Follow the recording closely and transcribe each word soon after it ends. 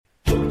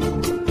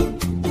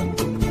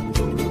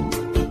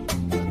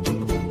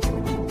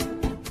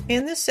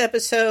In this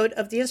episode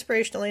of the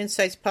Inspirational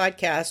Insights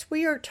podcast,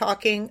 we are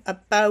talking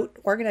about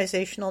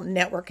organizational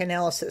network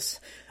analysis,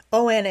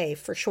 ONA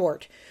for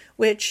short,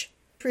 which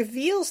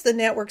reveals the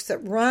networks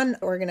that run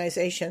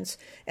organizations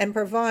and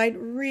provide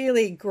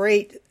really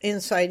great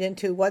insight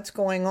into what's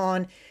going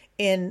on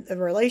in the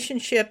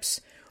relationships,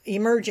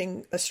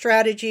 emerging a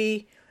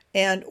strategy,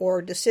 and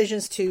or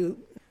decisions to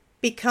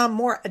become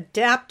more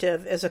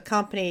adaptive as a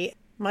company.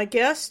 My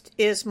guest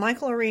is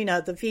Michael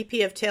Arena, the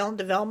VP of Talent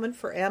Development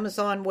for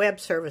Amazon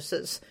Web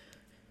Services.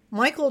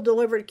 Michael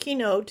delivered a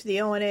keynote to the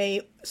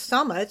ONA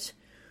Summit,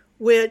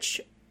 which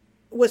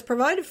was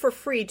provided for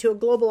free to a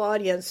global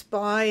audience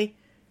by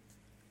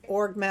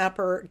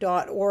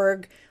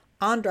orgmapper.org,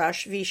 Andras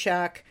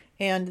Vishak,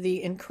 and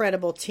the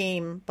incredible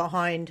team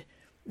behind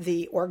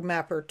the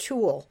OrgMapper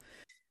tool.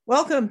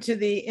 Welcome to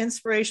the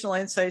Inspirational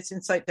Insights,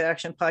 Insight to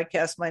Action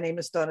podcast. My name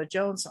is Donna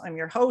Jones. I'm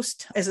your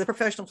host. As a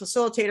professional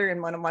facilitator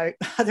in one of my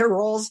other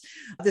roles,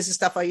 this is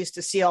stuff I used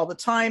to see all the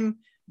time,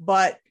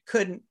 but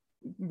couldn't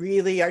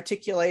really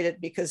articulate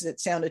it because it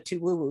sounded too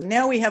woo-woo.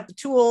 Now we have the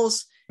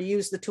tools. To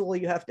use the tool,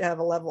 you have to have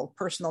a level of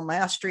personal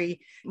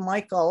mastery.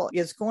 Michael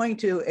is going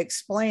to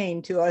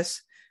explain to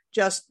us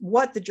just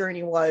what the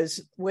journey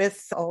was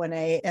with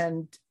ONA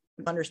and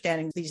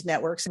understanding these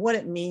networks, what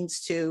it means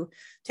to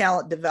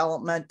talent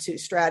development, to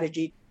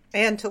strategy,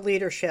 and to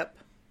leadership.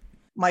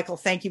 Michael,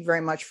 thank you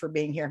very much for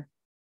being here.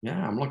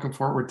 Yeah, I'm looking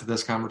forward to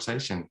this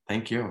conversation.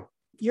 Thank you.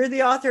 You're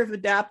the author of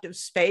Adaptive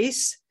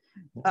Space.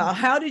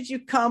 How did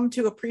you come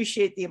to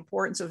appreciate the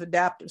importance of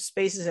adaptive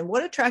spaces, and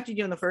what attracted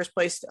you in the first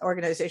place to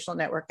organizational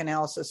network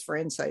analysis for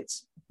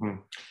insights?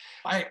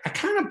 I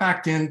kind of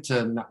backed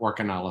into network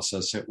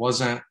analysis. It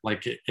wasn't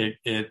like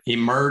it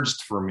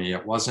emerged for me.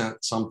 It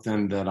wasn't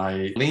something that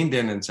I leaned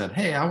in and said,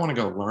 hey, I want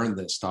to go learn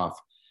this stuff.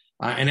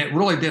 And it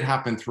really did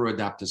happen through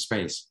Adaptive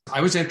Space.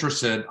 I was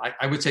interested,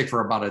 I would say,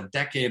 for about a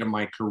decade of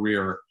my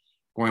career,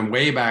 going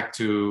way back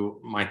to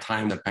my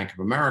time at Bank of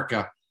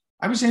America.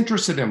 I was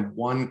interested in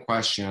one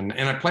question,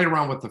 and I played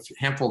around with a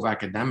handful of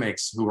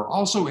academics who were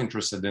also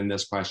interested in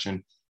this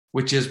question,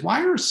 which is,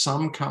 why are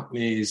some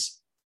companies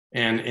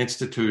and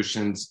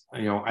institutions,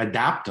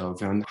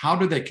 adaptive, and how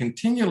do they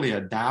continually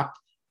adapt,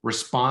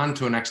 respond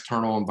to an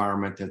external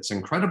environment that's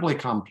incredibly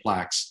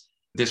complex,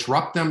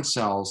 disrupt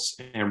themselves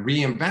and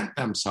reinvent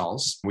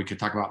themselves? We could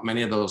talk about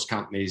many of those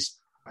companies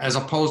as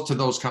opposed to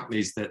those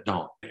companies that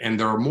don't. And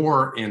there are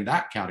more in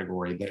that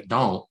category that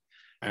don't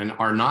and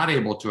are not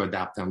able to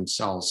adapt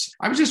themselves.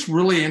 I was just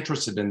really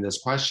interested in this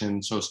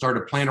question, so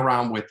started playing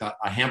around with a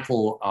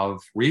handful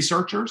of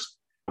researchers.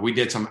 We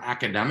did some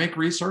academic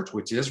research,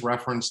 which is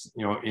referenced,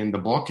 in the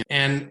book.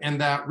 And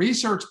that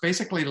research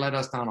basically led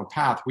us down a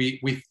path.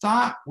 We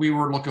thought we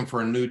were looking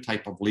for a new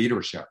type of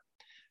leadership.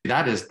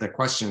 That is the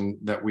question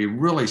that we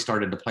really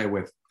started to play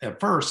with at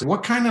first.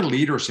 What kind of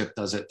leadership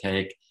does it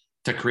take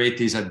to create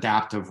these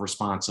adaptive,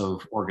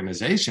 responsive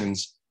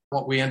organizations?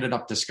 What we ended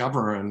up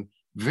discovering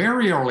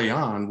very early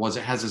on was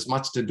it has as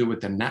much to do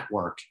with the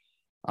network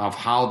of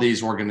how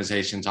these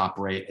organizations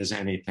operate as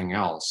anything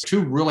else.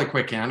 Two really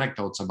quick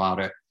anecdotes about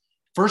it.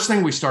 First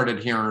thing we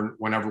started hearing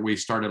whenever we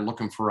started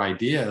looking for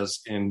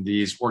ideas in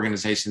these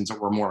organizations that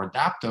were more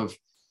adaptive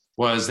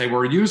was they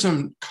were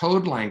using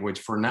code language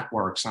for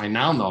networks. I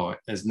now know it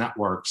as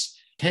networks.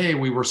 Hey,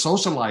 we were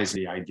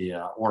socializing the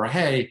idea, or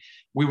hey,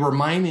 we were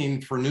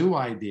mining for new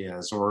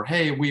ideas, or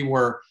hey, we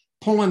were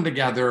pulling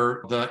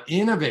together the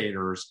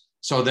innovators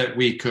so that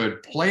we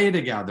could play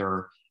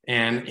together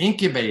and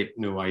incubate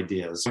new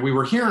ideas. We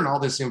were hearing all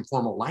this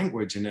informal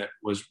language, and it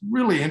was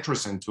really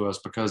interesting to us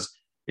because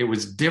it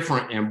was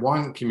different in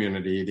one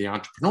community, the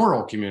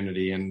entrepreneurial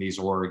community in these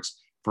orgs,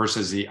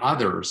 versus the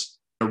others.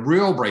 The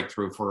real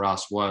breakthrough for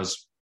us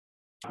was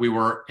we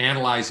were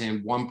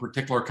analyzing one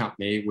particular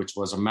company, which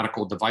was a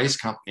medical device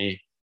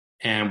company,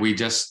 and we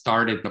just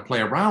started to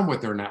play around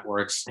with their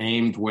networks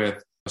aimed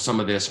with some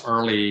of this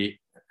early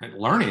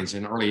learnings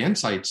and early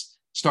insights,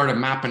 started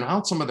mapping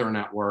out some of their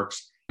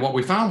networks. What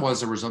we found was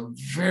there was a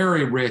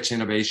very rich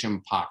innovation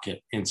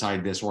pocket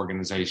inside this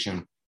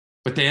organization,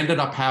 but they ended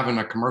up having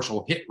a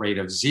commercial hit rate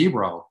of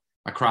 0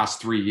 across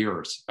 3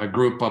 years. A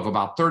group of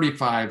about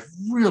 35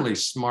 really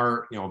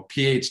smart,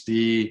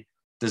 PhD,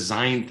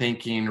 design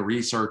thinking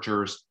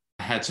researchers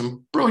had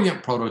some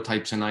brilliant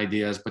prototypes and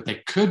ideas, but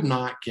they could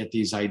not get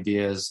these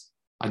ideas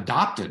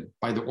adopted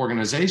by the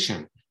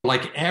organization.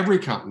 Like every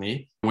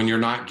company, when you're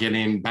not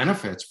getting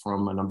benefits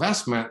from an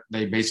investment,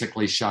 they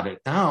basically shut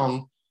it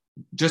down.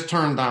 Just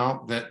turned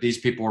out that these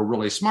people were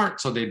really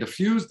smart, so they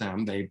diffused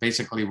them. They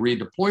basically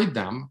redeployed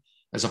them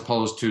as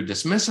opposed to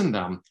dismissing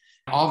them.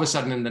 All of a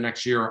sudden in the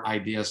next year,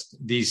 ideas,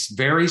 these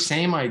very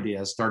same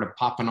ideas started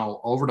popping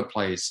all over the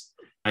place.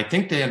 I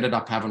think they ended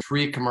up having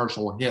 3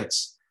 commercial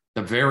hits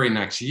the very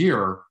next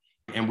year.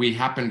 And we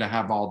happened to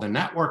have all the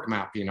network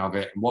mapping of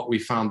it. And what we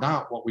found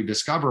out, what we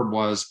discovered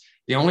was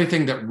the only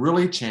thing that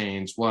really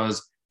changed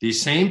was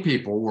these same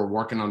people were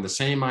working on the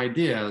same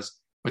ideas,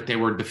 but they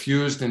were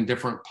diffused in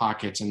different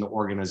pockets in the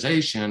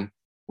organization,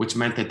 which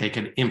meant that they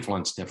could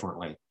influence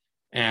differently.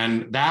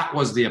 And that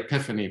was the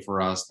epiphany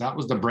for us. That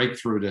was the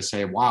breakthrough to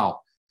say,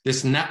 wow,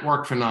 this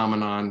network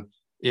phenomenon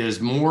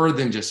is more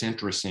than just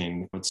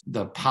interesting. It's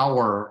the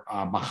power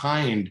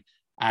behind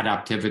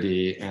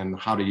adaptivity and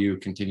how do you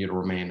continue to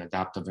remain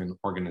adaptive in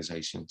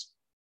organizations.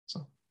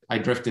 So I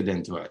drifted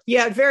into it.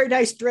 Yeah, very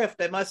nice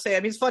drift, I must say.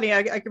 I mean, it's funny.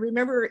 I can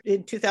remember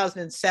in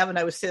 2007,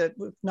 I was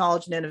with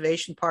Knowledge and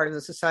Innovation part of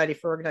the Society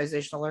for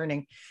Organizational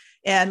Learning,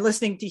 and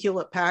listening to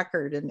Hewlett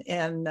Packard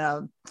and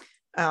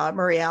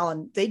Murray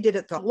Allen. They did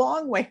it the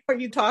long way, where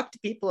you talk to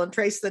people and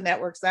trace the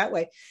networks that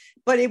way.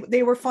 But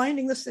they were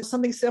finding this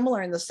something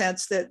similar in the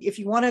sense that if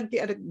you want to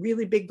get a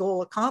really big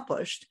goal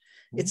accomplished,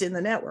 it's in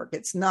the network.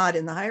 It's not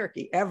in the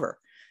hierarchy ever.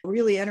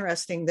 Really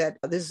interesting that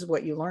this is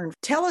what you learned.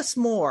 Tell us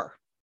more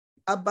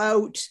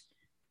about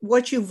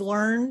what you've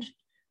learned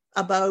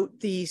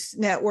about these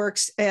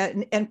networks,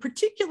 and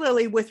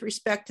particularly with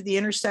respect to the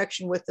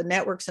intersection with the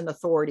networks and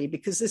authority,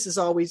 because this is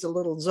always a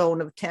little zone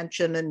of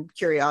tension and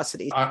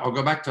curiosity. I'll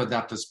go back to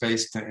adaptive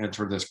space to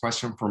answer this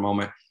question for a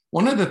moment.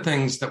 One of the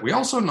things that we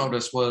also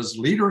noticed was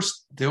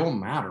leaders still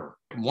matter.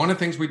 One of the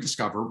things we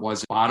discovered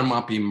was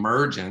bottom-up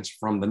emergence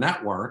from the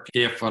network.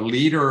 If a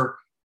leader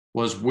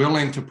was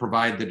willing to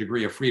provide the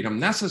degree of freedom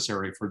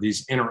necessary for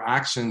these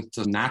interactions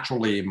to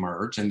naturally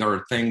emerge, and there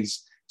are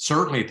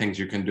certainly things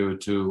you can do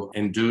to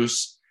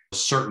induce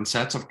certain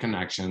sets of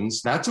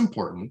connections, that's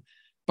important.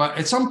 But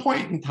at some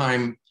point in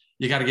time,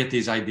 you got to get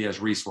these ideas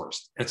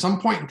resourced. At some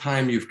point in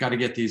time, you've got to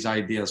get these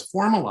ideas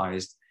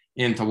formalized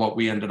into what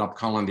we ended up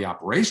calling the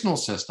operational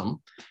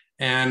system.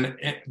 And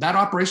that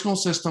operational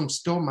system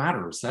still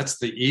matters. That's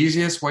the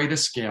easiest way to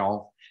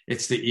scale.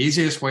 It's the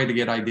easiest way to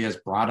get ideas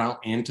brought out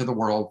into the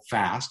world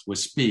fast with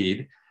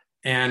speed.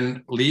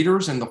 And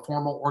leaders in the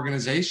formal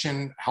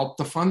organization help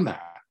to fund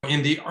that.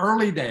 In the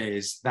early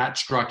days, that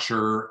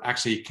structure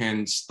actually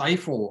can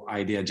stifle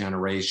idea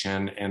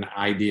generation and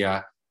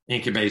idea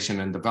incubation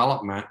and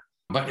development.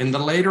 But in the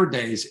later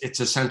days, it's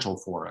essential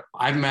for it.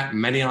 I've met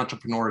many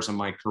entrepreneurs in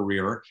my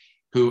career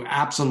who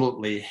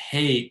absolutely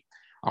hate,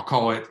 I'll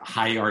call it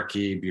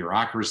hierarchy,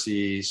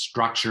 bureaucracy,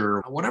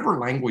 structure, whatever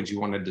language you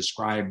want to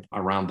describe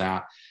around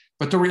that.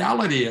 But the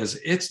reality is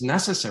it's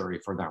necessary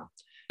for them.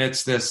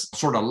 It's this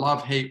sort of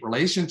love-hate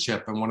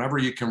relationship. And whenever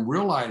you can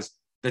realize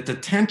that the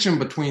tension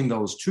between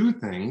those two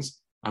things,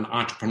 an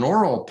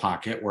entrepreneurial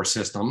pocket or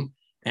system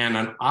and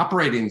an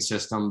operating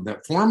system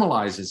that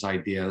formalizes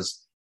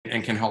ideas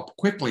and can help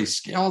quickly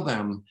scale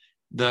them,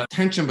 the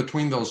tension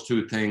between those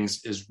two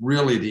things is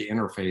really the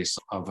interface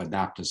of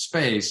adaptive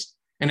space.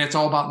 And it's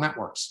all about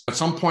networks. At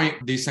some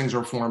point, these things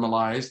are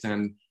formalized,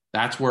 and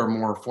that's where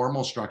more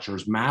formal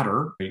structures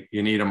matter.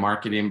 You need a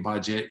marketing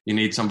budget. You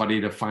need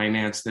somebody to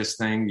finance this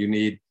thing. You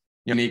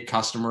need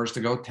customers to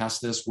go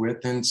test this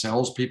with and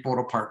salespeople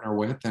to partner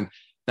with. And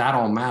that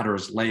all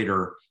matters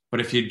later.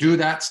 But if you do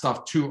that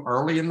stuff too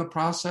early in the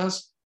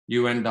process,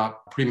 you end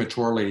up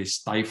prematurely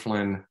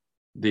stifling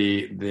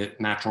the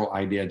natural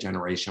idea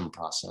generation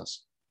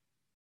process.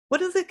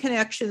 What are the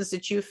connections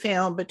that you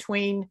found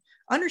between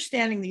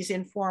understanding these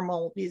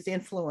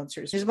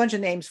influencers? There's a bunch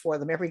of names for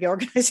them. Every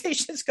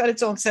organization's got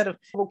its own set of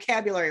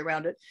vocabulary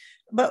around it.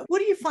 But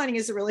what are you finding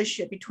is the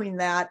relationship between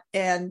that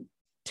and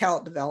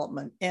talent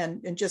development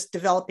and just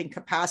developing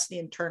capacity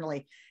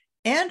internally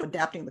and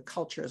adapting the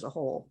culture as a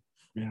whole?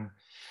 Yeah.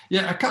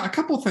 A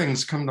couple of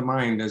things come to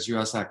mind as you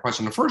ask that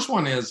question. The first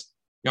one is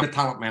the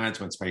talent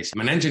management space.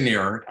 I'm an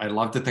engineer. I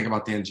love to think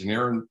about the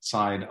engineering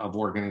side of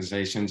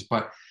organizations,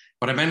 but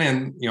I've been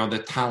in the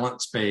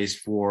talent space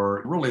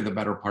for really the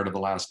better part of the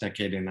last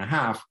decade and a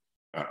half.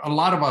 A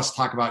lot of us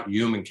talk about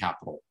human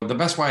capital. The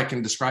best way I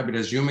can describe it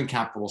as human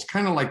capital is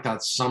kind of like that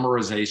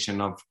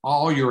summarization of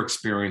all your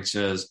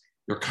experiences,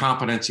 your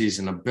competencies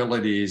and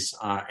abilities,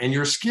 and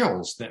your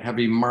skills that have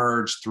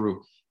emerged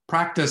through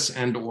practice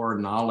and or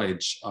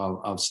knowledge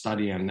of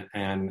studying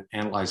and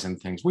analyzing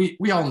things.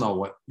 We all know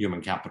what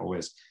human capital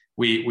is.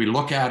 We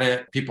look at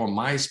it. People in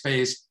my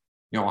space,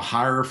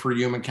 hire for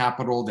human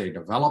capital. They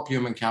develop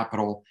human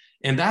capital,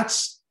 and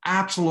that's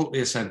absolutely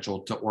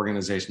essential to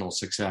organizational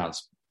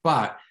success,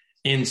 but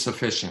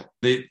insufficient.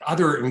 The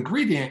other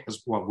ingredient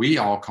is what we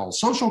all call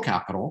social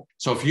capital.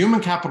 So if human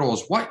capital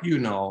is what you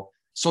know,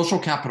 social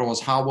capital is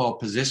how well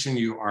positioned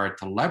you are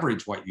to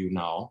leverage what you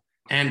know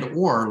and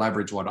or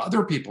leverage what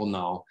other people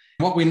know.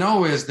 What we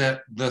know is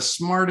that the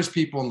smartest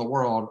people in the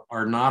world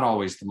are not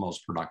always the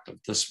most productive.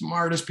 The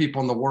smartest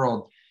people in the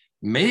world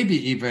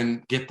maybe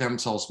even get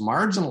themselves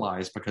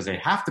marginalized because they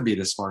have to be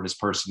the smartest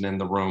person in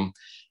the room.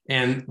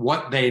 And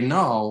what they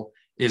know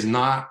is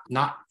not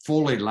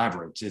fully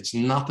leveraged. It's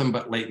nothing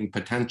but latent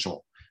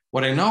potential.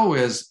 What I know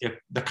is if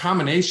the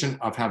combination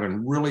of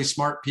having really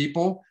smart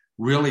people,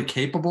 really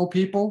capable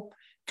people,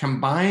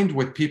 combined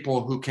with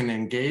people who can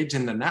engage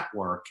in the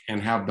network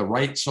and have the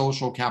right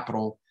social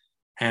capital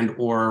and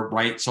or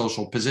right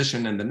social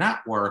position in the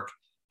network,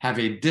 have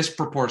a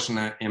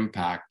disproportionate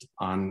impact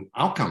on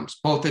outcomes,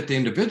 both at the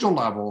individual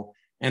level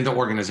and the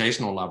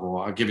organizational level.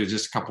 I'll give you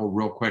just a couple of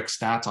real quick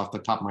stats off the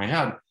top of my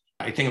head.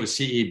 I think it was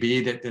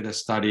CEB that did a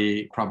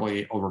study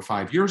probably over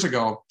 5 years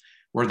ago,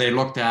 where they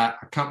looked at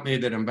a company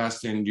that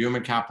invests in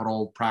human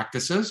capital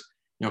practices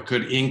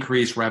could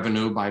increase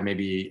revenue by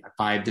maybe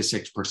 5 to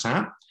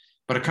 6%.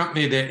 But a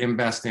company that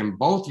invests in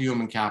both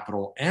human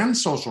capital and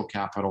social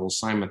capital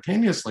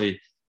simultaneously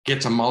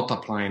gets a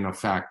multiplying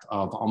effect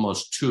of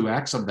almost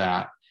 2x of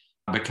that,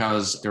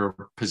 because they're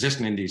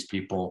positioning these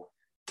people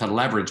to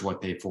leverage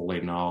what they fully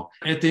know.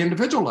 At the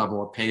individual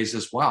level, it pays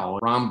as well.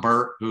 Ron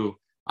Burt, who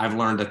I've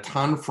learned a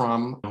ton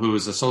from, who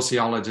is a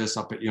sociologist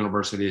up at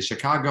University of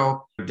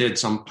Chicago, did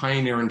some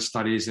pioneering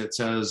studies that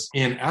says,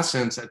 in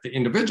essence, at the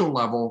individual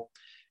level,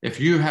 if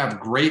you have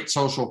great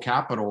social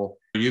capital,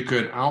 you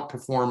could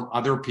outperform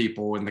other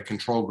people in the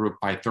control group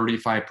by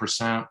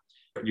 35%.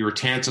 Your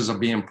chances of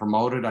being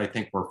promoted, I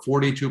think, were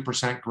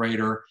 42%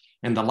 greater.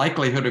 And the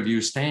likelihood of you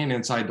staying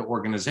inside the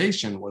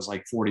organization was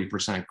like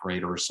 40%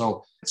 greater.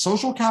 So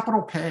social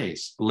capital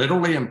pays,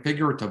 literally and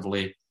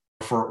figuratively,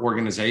 for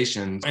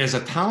organizations. As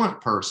a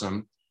talent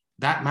person,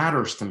 that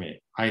matters to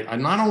me. I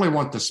not only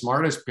want the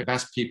smartest,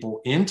 best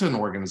people into an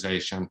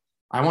organization,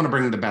 I want to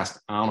bring the best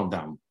out of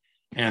them.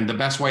 And the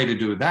best way to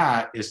do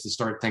that is to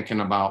start thinking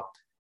about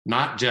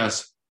not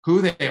just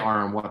who they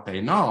are and what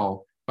they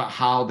know, but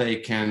how they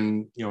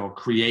can,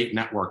 create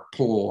network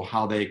pull,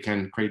 how they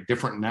can create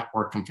different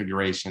network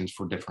configurations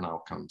for different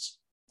outcomes.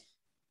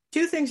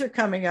 Two things are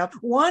coming up.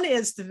 One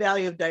is the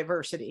value of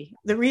diversity.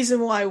 The reason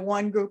why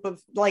one group of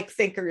like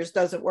thinkers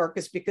doesn't work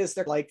is because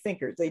they're like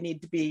thinkers. They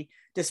need to be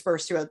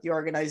dispersed throughout the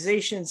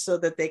organization so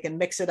that they can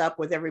mix it up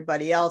with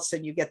everybody else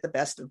and you get the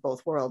best of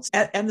both worlds.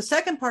 And the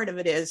second part of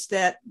it is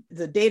that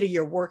the data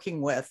you're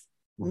working with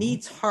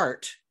needs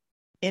heart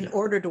in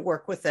order to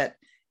work with it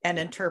and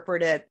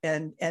interpret it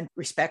and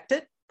respect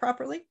it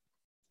properly.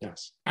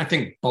 Yes, I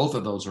think both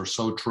of those are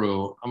so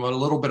true. I'm a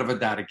little bit of a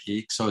data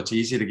geek, so it's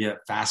easy to get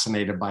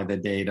fascinated by the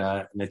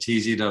data, and it's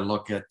easy to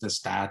look at the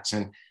stats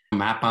and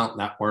map out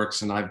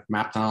networks. And I've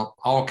mapped out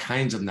all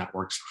kinds of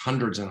networks,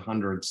 hundreds and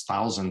hundreds,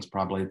 thousands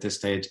probably at this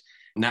stage,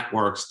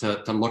 networks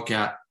to look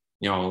at,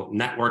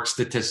 network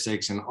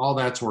statistics and all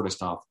that sort of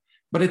stuff.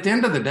 But at the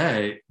end of the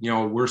day,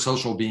 we're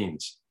social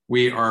beings.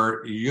 We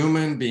are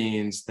human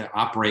beings that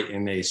operate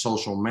in a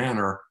social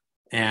manner.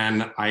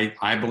 And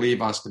I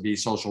believe us to be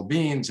social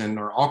beings, and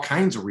there are all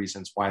kinds of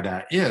reasons why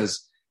that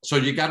is. So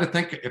you got to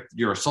think, if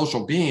you're a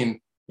social being,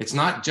 it's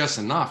not just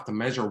enough to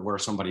measure where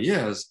somebody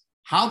is.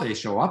 How they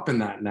show up in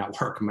that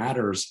network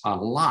matters a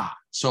lot.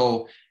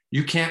 So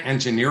you can't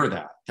engineer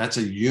that. That's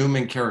a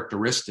human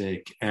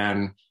characteristic,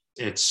 and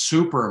it's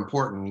super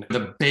important.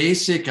 The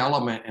basic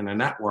element in a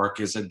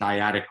network is a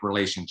dyadic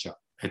relationship.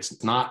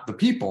 It's not the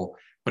people,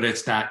 but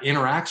it's that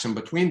interaction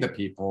between the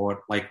people.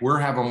 Like we're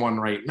having one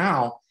right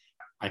now.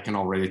 I can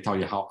already tell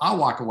you how I'll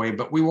walk away,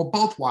 but we will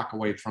both walk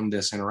away from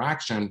this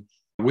interaction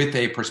with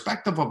a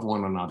perspective of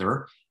one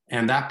another.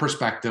 And that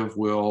perspective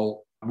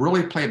will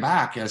really play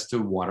back as to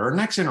what our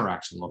next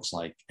interaction looks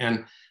like.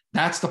 And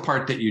that's the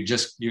part that you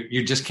just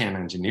can't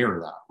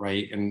engineer that,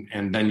 right?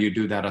 And then you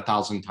do that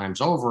 1,000 times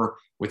over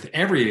with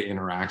every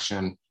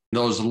interaction.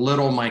 Those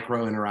little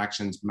micro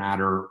interactions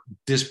matter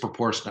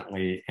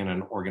disproportionately in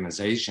an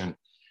organization.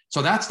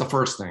 So that's the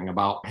first thing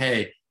about,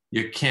 hey,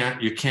 you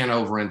can't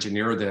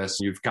over-engineer this.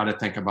 You've got to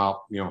think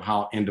about,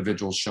 how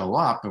individuals show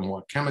up and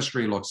what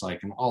chemistry looks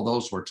like and all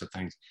those sorts of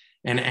things.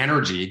 And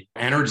energy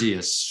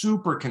is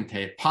super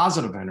contagious.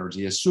 Positive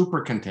energy is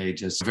super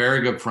contagious. A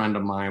very good friend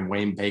of mine,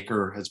 Wayne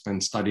Baker, has been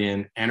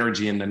studying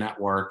energy in the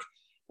network.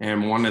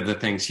 And one of the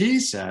things he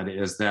said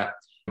is that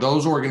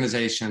those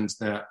organizations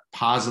that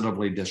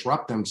positively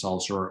disrupt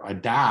themselves or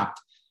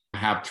adapt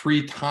have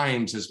 3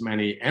 times as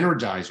many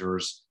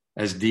energizers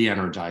as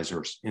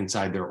de-energizers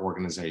inside their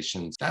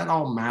organizations. That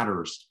all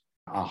matters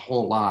a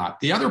whole lot.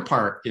 The other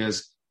part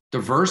is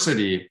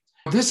diversity.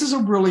 This is a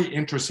really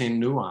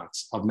interesting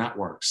nuance of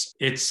networks.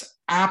 It's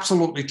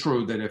absolutely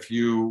true that if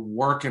you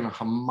work in a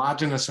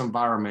homogeneous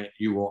environment,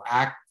 you will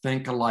act,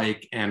 think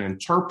alike, and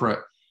interpret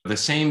the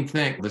same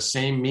thing, the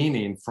same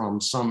meaning from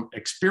some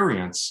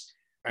experience.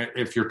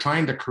 If you're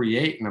trying to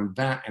create an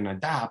event and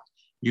adapt,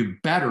 you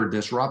better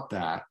disrupt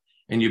that.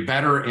 And you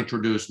better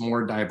introduce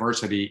more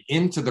diversity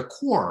into the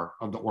core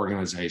of the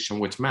organization,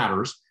 which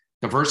matters.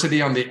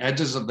 Diversity on the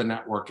edges of the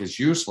network is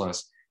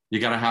useless. You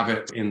got to have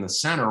it in the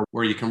center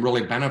where you can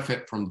really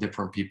benefit from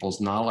different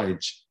people's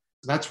knowledge.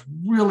 That's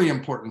really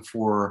important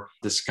for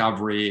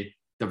discovery,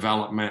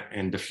 development,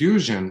 and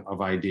diffusion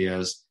of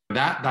ideas.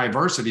 That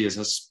diversity is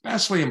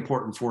especially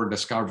important for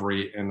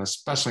discovery and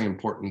especially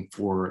important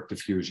for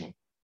diffusion.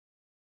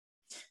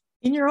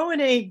 In your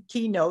O&A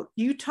keynote,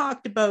 you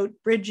talked about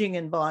bridging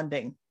and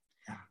bonding.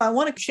 I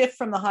want to shift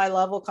from the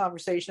high-level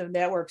conversation of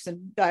networks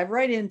and dive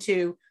right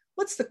into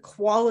what's the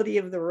quality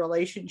of the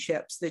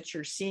relationships that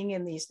you're seeing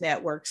in these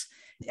networks,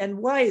 and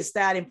why is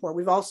that important?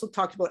 We've also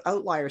talked about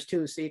outliers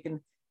too, so you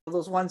can,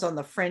 those ones on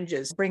the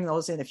fringes, bring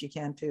those in if you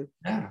can too.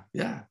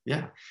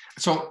 Yeah.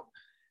 So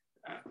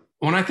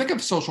when I think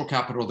of social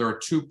capital, there are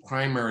 2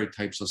 primary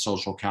types of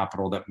social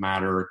capital that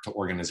matter to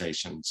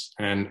organizations,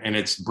 and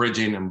it's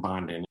bridging and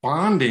bonding.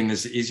 Bonding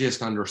is the easiest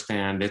to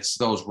understand. It's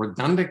those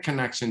redundant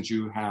connections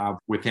you have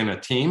within a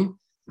team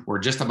where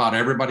just about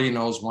everybody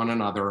knows one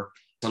another,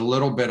 a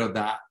little bit of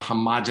that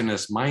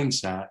homogenous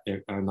mindset.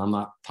 And I'm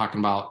not talking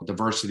about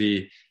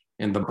diversity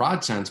in the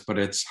broad sense, but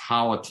it's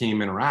how a team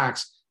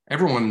interacts.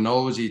 Everyone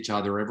knows each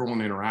other, everyone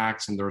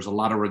interacts, and there's a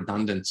lot of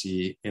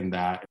redundancy in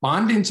that.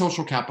 Bonding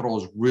social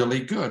capital is really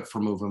good for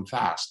moving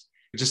fast.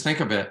 Just think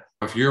of it.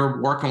 If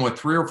you're working with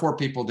 3 or 4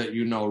 people that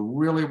you know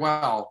really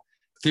well,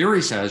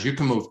 theory says you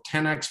can move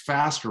 10x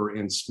faster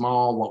in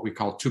small, what we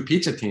call 2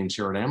 pizza teams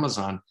here at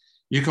Amazon.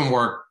 You can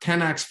work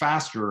 10x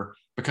faster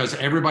because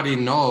everybody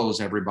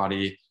knows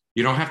everybody.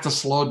 You don't have to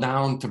slow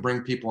down to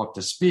bring people up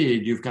to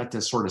speed. You've got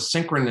this sort of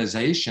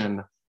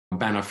synchronization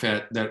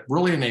benefit that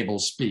really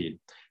enables speed.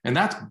 And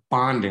that's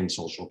bonding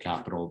social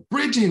capital.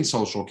 Bridging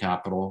social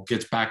capital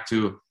gets back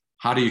to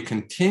how do you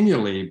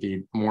continually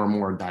be more and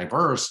more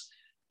diverse.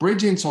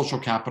 Bridging social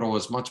capital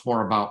is much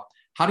more about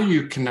how do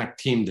you connect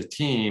team to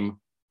team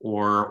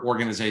or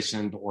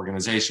organization to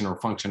organization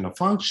or function to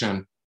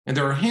function. And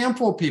there are a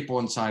handful of people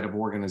inside of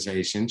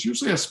organizations,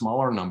 usually a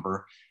smaller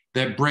number,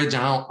 that bridge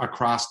out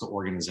across the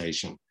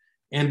organization.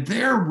 And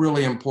they're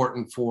really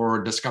important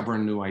for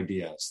discovering new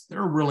ideas.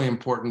 They're really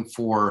important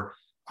for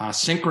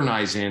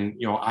synchronizing,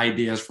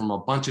 ideas from a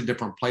bunch of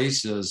different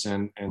places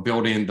and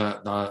building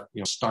the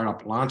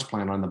startup launch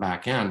plan on the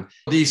back end.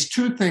 These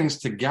 2 things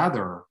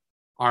together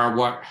are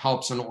what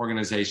helps an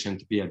organization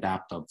to be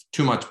adaptive.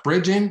 Too much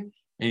bridging,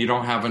 and you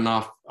don't have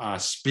enough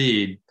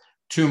speed.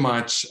 Too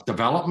much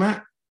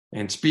development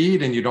and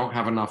speed, and you don't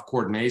have enough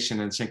coordination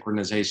and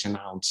synchronization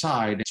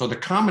outside. So the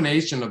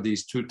combination of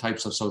these 2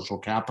 types of social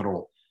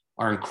capital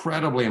are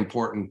incredibly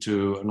important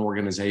to an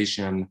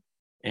organization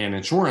and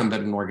ensuring that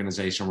an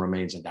organization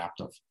remains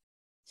adaptive.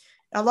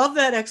 I love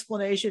that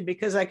explanation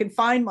because I can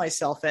find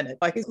myself in it.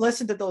 I can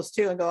listen to those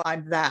 2 and go,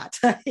 I'm that.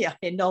 Yeah,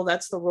 I know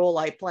that's the role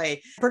I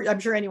play. I'm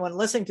sure anyone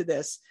listening to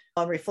this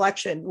on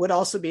reflection would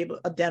also be able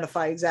to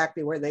identify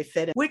exactly where they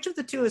fit in. Which of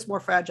the 2 is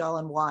more fragile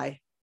and why?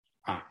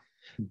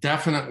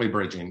 Definitely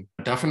bridging.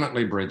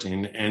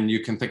 And you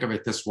can think of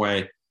it this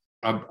way.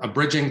 A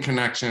bridging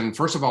connection,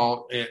 first of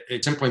all,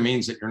 it simply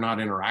means that you're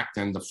not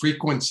interacting. The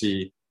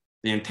frequency,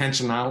 the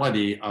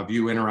intentionality of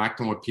you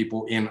interacting with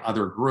people in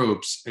other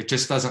groups, it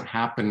just doesn't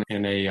happen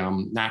in a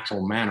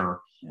natural manner.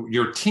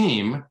 Your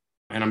team,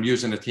 and I'm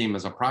using a team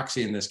as a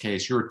proxy in this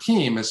case, your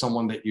team is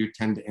someone that you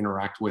tend to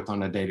interact with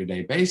on a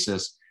day-to-day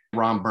basis.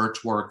 Ron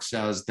Birchwork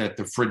says that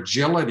the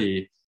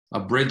fragility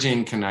of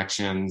bridging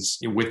connections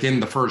within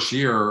the first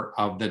year,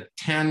 of the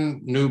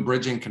 10 new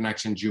bridging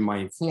connections you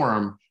might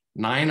form,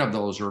 9 of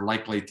those are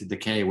likely to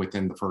decay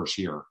within the first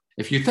year.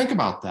 If you think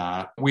about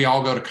that, we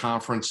all go to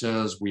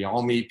conferences, we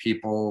all meet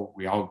people,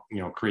 we all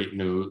create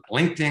new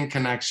LinkedIn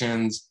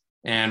connections.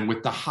 And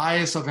with the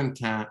highest of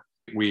intent,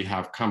 we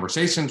have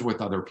conversations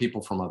with other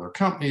people from other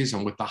companies.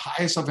 And with the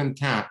highest of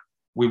intent,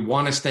 we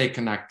want to stay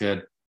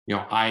connected.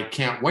 I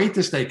can't wait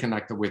to stay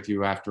connected with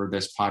you after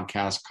this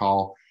podcast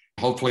call.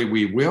 Hopefully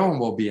we will, and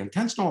we'll be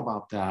intentional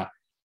about that.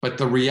 But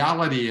the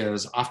reality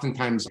is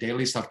oftentimes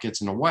daily stuff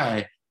gets in the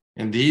way.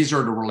 And these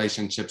are the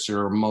relationships that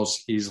are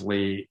most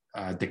easily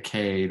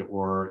decayed,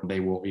 or they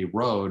will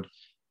erode,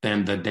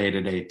 than the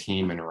day-to-day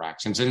team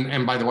interactions.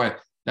 And by the way,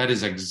 that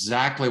is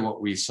exactly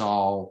what we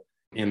saw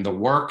in the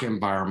work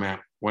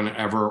environment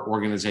whenever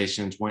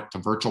organizations went to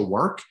virtual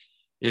work,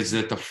 is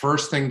that the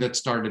first thing that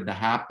started to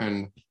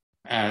happen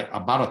at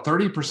about a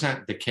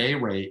 30% decay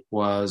rate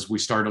was we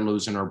started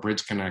losing our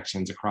bridge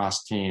connections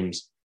across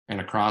teams and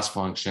across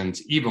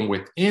functions, even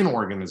within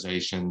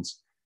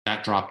organizations.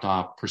 That dropped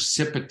off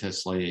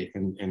precipitously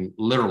in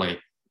literally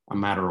a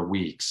matter of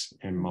weeks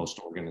in most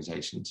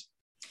organizations.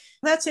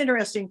 That's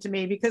interesting to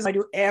me because I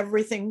do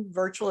everything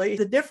virtually.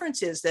 The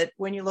difference is that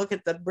when you look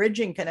at the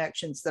bridging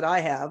connections that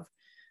I have,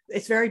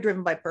 it's very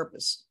driven by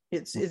purpose.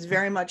 It's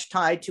very much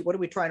tied to what are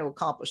we trying to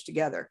accomplish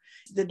together.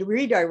 The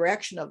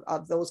redirection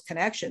of those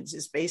connections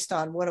is based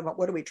on what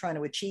are we trying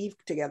to achieve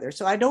together.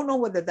 So I don't know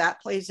whether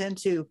that plays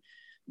into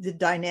the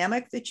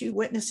dynamic that you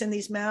witness in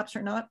these maps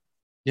or not.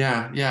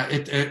 Yeah,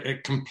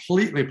 it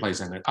completely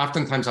plays in it.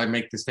 Oftentimes I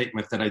make the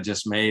statement that I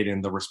just made,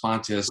 and the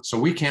response is, so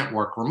we can't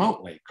work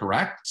remotely,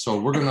 correct? So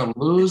we're going to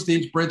lose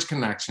these bridge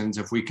connections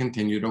if we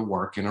continue to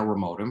work in a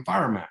remote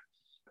environment.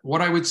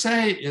 What I would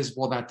say is,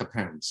 well, that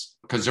depends,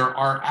 because there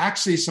are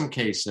actually some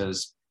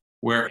cases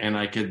where, and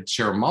I could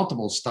share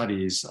multiple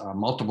studies,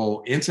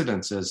 multiple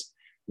incidences,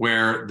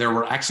 where there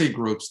were actually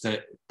groups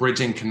that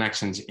bridging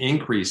connections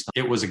increased.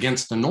 It was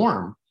against the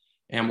norm.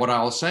 And what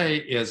I'll say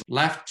is,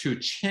 left to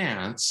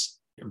chance,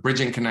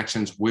 bridging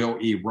connections will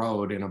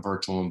erode in a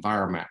virtual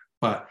environment.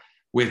 But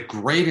with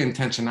great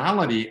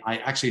intentionality, I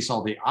actually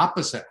saw the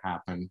opposite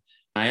happen.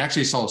 I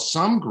actually saw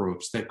some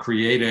groups that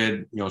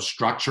created,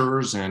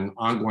 structures and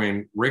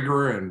ongoing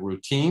rigor and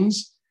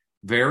routines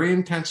very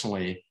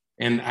intentionally,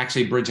 and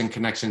actually bridging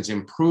connections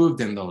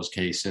improved in those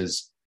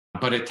cases.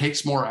 But it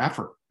takes more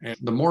effort. And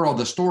the moral of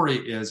the story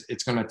is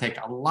it's going to take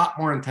a lot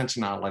more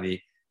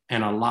intentionality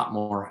and a lot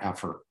more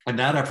effort. And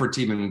that effort's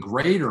even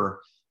greater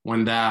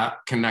when that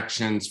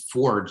connection's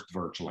forged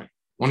virtually.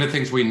 One of the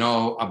things we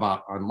know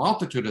about a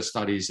multitude of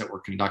studies that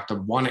were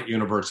conducted, one at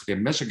University of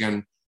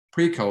Michigan,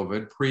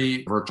 pre-COVID,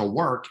 pre-virtual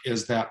work,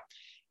 is that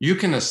You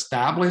can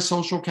establish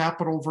social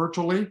capital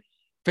virtually.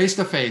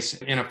 Face-to-face,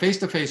 in a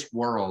face-to-face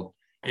world,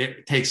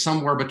 it takes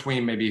somewhere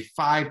between maybe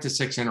 5 to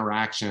 6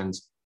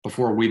 interactions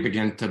before we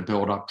begin to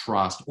build up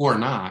trust or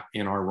not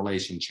in our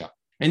relationship.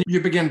 And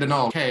you begin to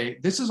know, okay,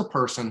 this is a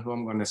person who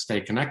I'm going to stay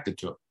connected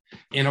to.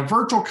 In a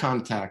virtual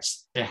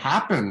context, it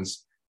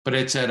happens, but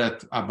it's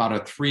at about a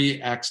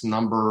 3x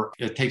number.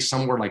 It takes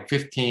somewhere like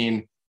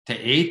 15 to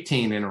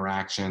 18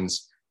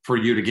 interactions for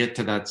you to get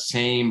to that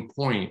same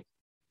point.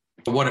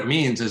 But what it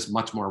means is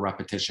much more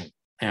repetition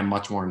and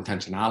much more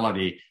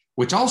intentionality,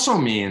 which also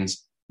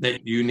means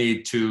that you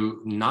need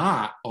to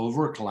not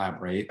over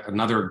collaborate.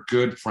 Another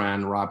good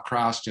friend, Rob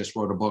Krauss, just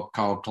wrote a book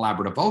called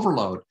Collaborative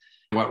Overload.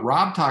 What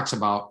Rob talks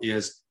about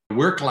is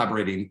we're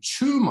collaborating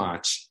too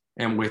much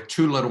and with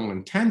too little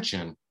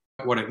intention.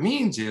 What it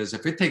means is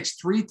if it takes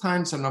 3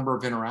 times the number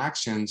of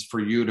interactions for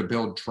you to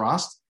build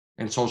trust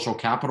and social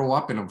capital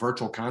up in a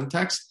virtual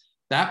context,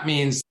 that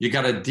means you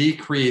got to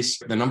decrease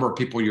the number of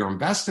people you're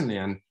investing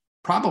in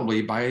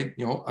probably by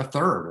a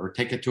third, or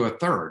take it to a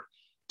third,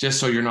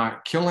 just so you're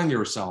not killing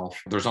yourself.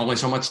 There's only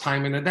so much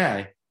time in a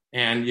day,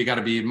 and you got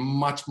to be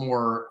much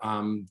more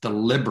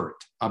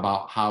deliberate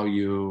about how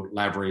you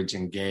leverage,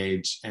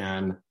 engage,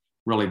 and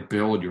really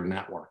build your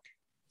network.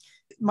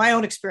 My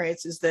own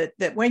experience is that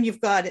when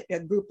you've got a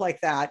group like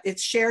that,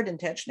 it's shared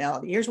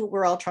intentionality. Here's what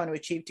we're all trying to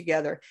achieve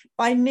together.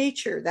 By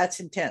nature, that's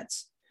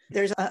intense.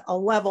 There's a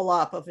level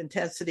up of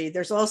intensity.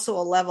 There's also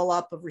a level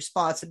up of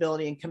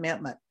responsibility and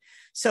commitment.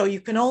 So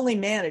you can only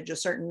manage a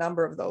certain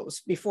number of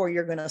those before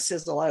you're going to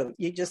sizzle out.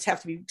 You just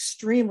have to be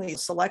extremely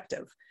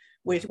selective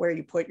with where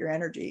you put your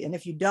energy. And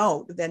if you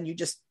don't, then you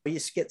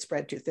get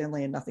spread too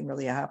thinly and nothing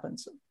really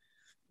happens.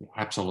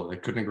 Absolutely.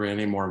 Couldn't agree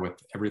any more with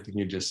everything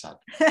you just said.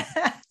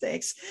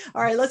 Thanks.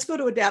 All right, let's go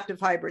to adaptive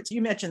hybrids.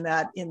 You mentioned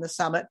that in the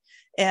summit,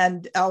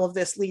 and all of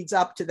this leads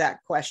up to that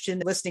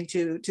question. Listening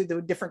to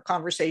the different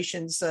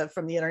conversations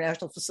from the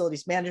International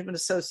Facilities Management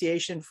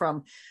Association,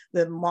 from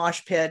the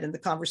Mosh Pit, and the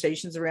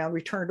conversations around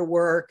return to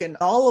work, and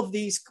all of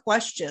these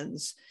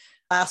questions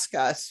ask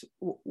us,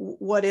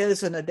 what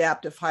is an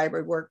adaptive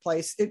hybrid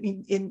workplace?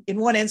 In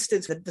one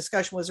instance, the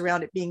discussion was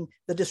around it being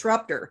the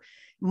disruptor.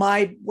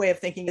 My way of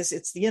thinking is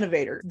it's the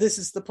innovator. This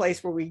is the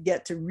place where we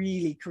get to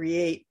really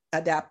create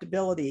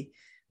adaptability.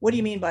 What do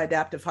you mean by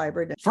adaptive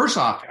hybrid? First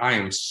off, I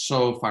am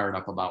so fired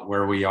up about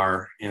where we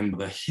are in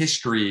the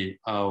history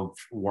of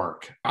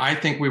work. I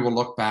think we will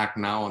look back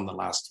now in the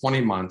last 20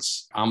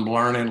 months. I'm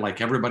learning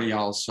like everybody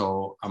else,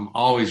 so I'm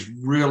always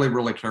really,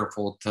 really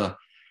careful to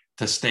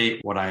state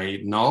what I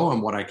know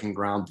and what I can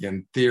ground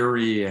in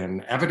theory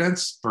and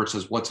evidence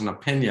versus what's an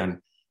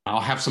opinion. I'll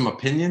have some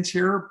opinions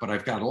here, but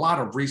I've got a lot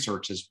of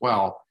research as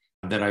well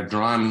that I've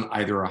drawn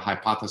either a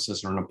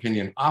hypothesis or an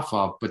opinion off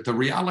of. But the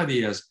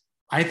reality is,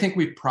 I think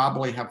we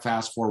probably have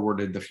fast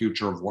forwarded the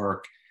future of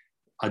work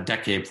a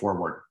decade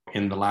forward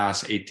in the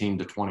last 18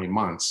 to 20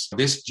 months.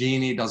 This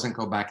genie doesn't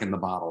go back in the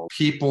bottle.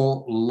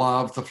 People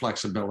love the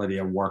flexibility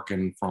of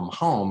working from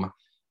home.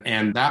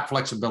 And that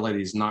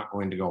flexibility is not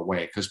going to go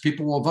away because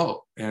people will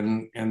vote,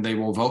 and they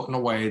will vote in a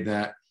way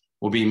that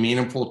will be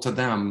meaningful to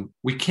them.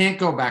 We can't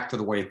go back to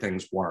the way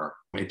things were.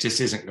 It just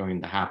isn't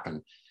going to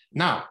happen.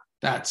 Now,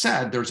 that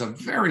said, there's a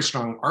very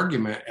strong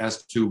argument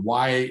as to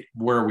why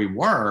where we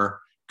were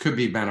could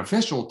be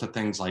beneficial to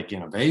things like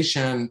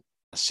innovation,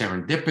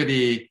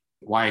 serendipity,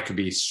 why it could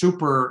be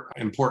super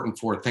important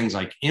for things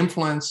like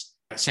influence.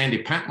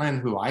 Sandy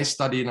Pentland, who I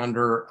studied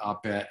under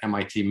up at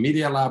MIT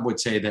Media Lab, would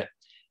say that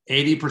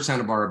 80%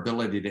 of our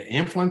ability to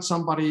influence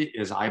somebody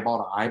is eyeball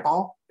to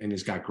eyeball, and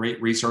he's got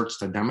great research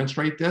to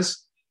demonstrate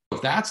this.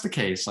 If that's the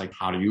case, like,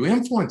 how do you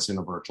influence in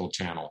a virtual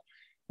channel?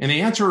 And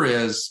the answer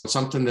is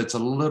something that's a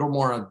little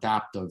more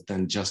adaptive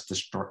than just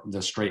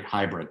the straight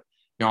hybrid.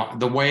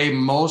 The way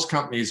most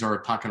companies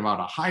are talking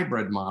about a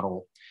hybrid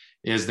model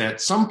is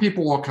that some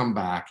people will come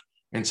back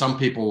and some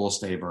people will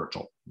stay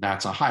virtual.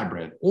 That's a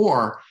hybrid.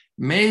 Or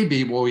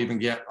maybe we'll even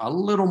get a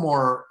little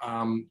more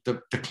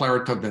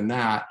declarative than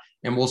that,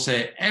 and we'll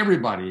say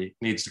everybody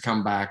needs to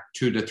come back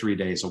 2 to 3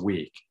 days a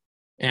week.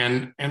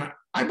 And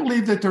I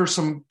believe that there's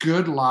some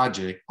good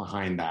logic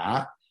behind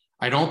that.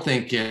 I don't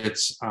think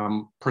it's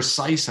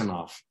precise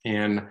enough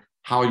in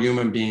how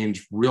human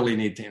beings really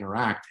need to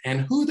interact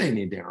and who they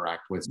need to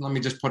interact with. Let me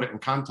just put it in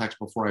context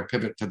before I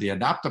pivot to the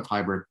adaptive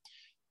hybrid.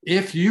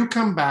 If you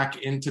come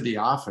back into the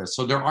office,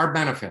 so there are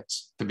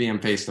benefits to being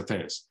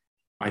face-to-face.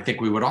 I think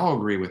we would all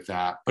agree with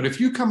that. But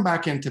if you come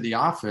back into the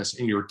office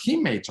and your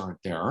teammates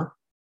aren't there,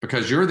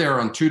 because you're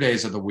there on 2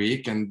 days of the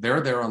week and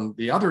they're there on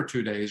the other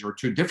 2 days or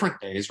 2 different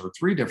days or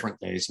 3 different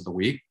days of the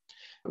week,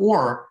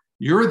 or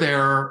you're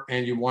there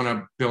and you want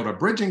to build a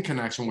bridging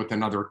connection with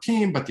another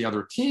team, but the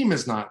other team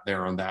is not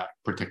there on that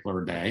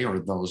particular day or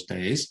those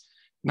days.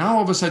 Now,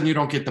 all of a sudden, you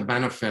don't get the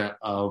benefit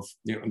of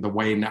the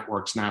way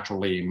networks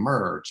naturally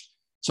emerge.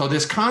 So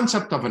this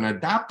concept of an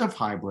adaptive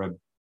hybrid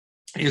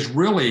is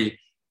really,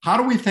 how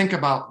do we think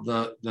about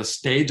the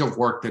stage of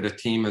work that a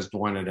team is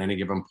doing at any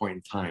given point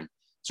in time?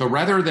 So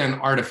rather than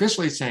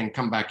artificially saying,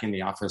 come back in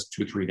the office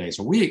 2-3 days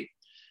a week,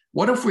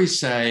 What if we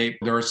say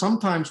there are some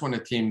times when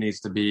a team needs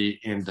to be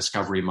in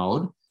discovery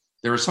mode?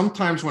 There are some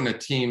times when a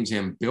team's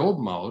in build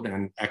mode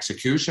and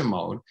execution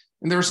mode.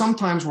 And there are some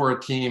times where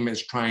a team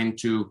is trying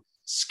to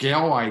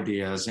scale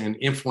ideas and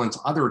influence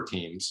other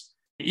teams.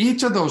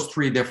 Each of those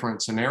three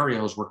different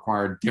scenarios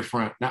require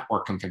different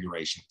network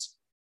configurations.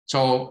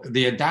 So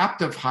the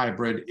adaptive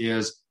hybrid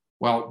is,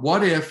 well,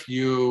 what if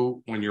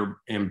you, when you're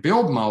in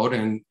build mode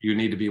and you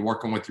need to be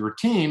working with your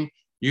team,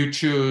 you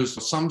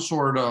choose some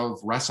sort of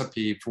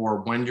recipe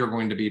for when you're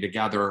going to be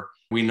together.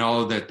 We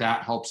know that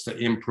that helps to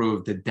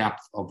improve the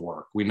depth of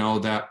work. We know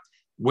that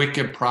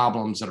wicked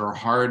problems that are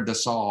hard to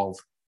solve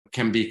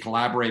can be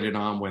collaborated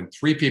on when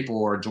three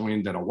people are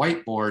joined at a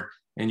whiteboard,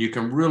 and you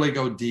can really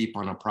go deep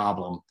on a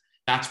problem.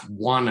 That's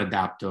one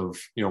adaptive,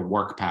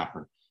 work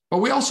pattern. But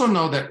we also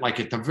know that, like,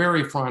 at the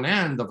very front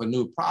end of a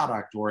new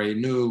product or a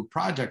new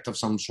project of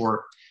some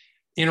sort,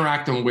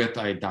 interacting with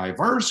a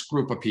diverse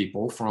group of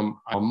people from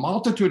a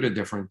multitude of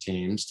different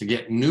teams to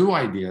get new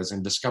ideas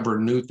and discover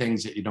new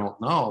things that you don't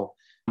know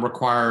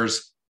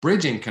requires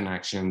bridging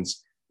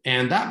connections.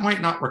 And that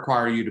might not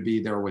require you to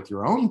be there with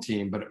your own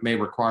team, but it may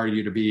require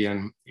you to be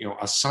in,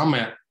 a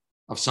summit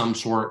of some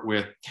sort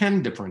with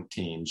 10 different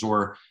teams,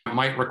 or it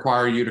might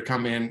require you to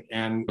come in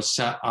and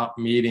set up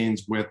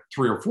meetings with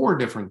 3 or 4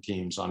 different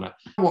teams on it.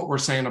 What we're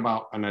saying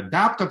about an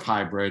adaptive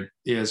hybrid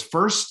is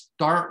first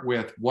start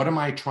with, what am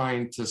I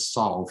trying to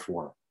solve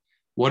for?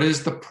 What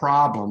is the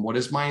problem? What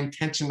is my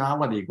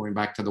intentionality? Going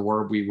back to the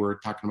word we were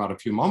talking about a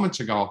few moments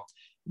ago.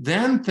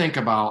 Then think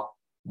about,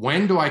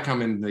 when do I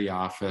come into the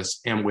office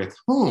and with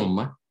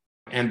whom?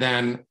 And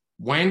then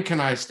when can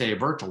I stay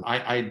virtual?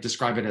 I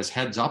describe it as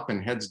heads up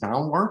and heads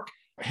down work.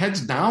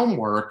 Heads down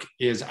work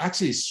is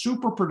actually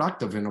super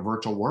productive in a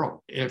virtual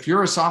world. If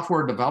you're a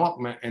software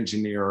development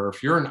engineer, or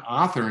if you're an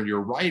author and you're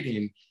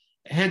writing,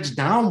 heads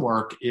down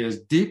work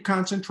is deep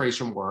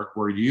concentration work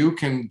where you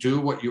can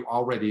do what you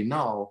already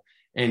know,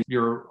 and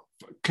you're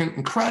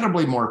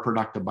incredibly more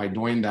productive by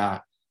doing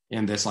that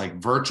in this like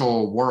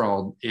virtual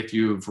world if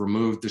you've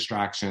removed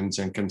distractions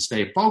and can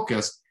stay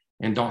focused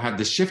and don't have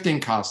the shifting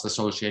costs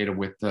associated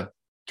with the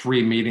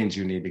 3 meetings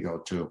you need to go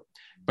to.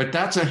 But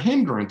that's a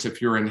hindrance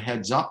if you're in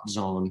heads up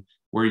zone,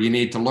 where you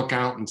need to look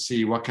out and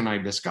see, what can I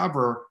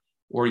discover?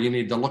 Or you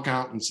need to look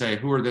out and say,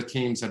 who are the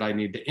teams that I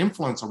need to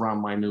influence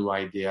around my new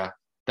idea?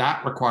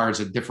 That requires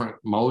a different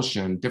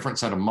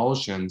set of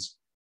motions.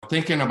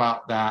 Thinking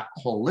about that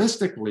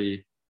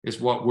holistically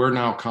is what we're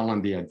now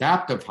calling the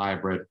adaptive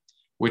hybrid,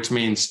 which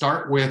means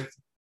start with,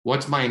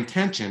 what's my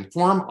intention?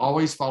 Form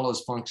always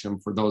follows function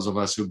for those of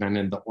us who've been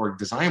in the org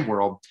design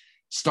world.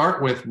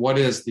 Start with what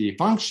is the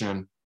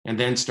function, and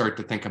then start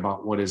to think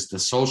about what is the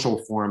social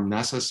form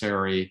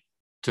necessary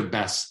to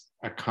best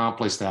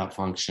accomplish that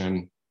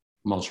function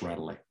most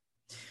readily.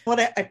 What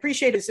I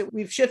appreciate is that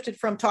we've shifted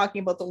from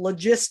talking about the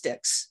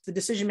logistics, the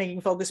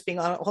decision-making focus being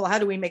on, well, how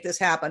do we make this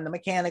happen? The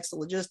mechanics, the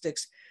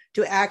logistics,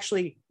 to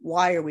actually,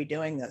 why are we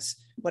doing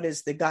this? What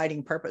is the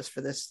guiding purpose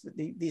for this,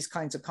 these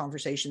kinds of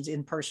conversations,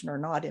 in person or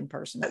not in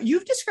person?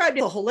 You've described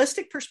a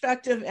holistic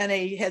perspective and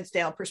a heads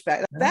down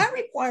perspective. That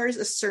requires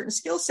a certain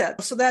skill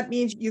set. So that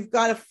means you've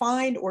got to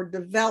find or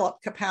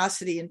develop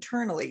capacity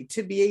internally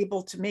to be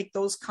able to make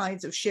those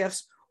kinds of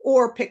shifts,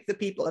 or pick the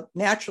people that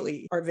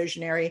naturally are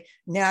visionary,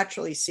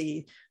 naturally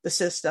see the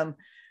system.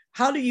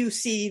 How do you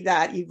see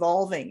that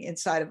evolving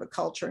inside of a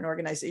culture, an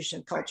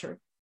organization culture?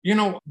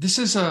 This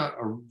is a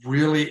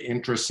really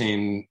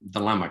interesting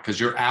dilemma, because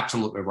you're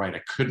absolutely right.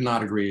 I could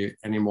not agree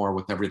anymore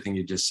with everything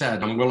you just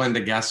said. I'm willing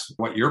to guess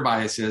what your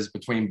bias is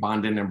between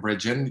bonding and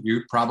bridging.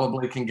 You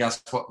probably can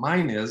guess what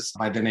mine is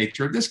by the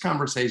nature of this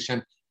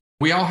conversation.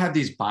 We all have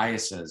these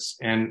biases,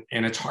 and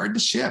it's hard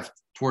to shift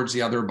towards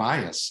the other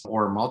bias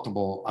or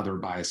multiple other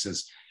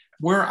biases.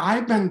 Where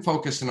I've been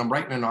focused, and I'm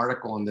writing an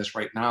article on this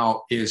right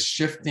now, is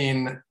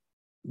shifting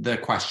the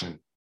question.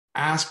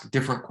 Ask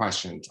different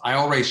questions. I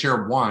already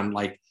shared one,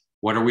 like,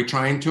 what are we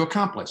trying to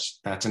accomplish?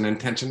 That's an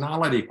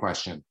intentionality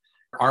question.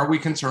 Are we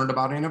concerned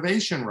about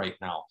innovation right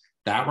now?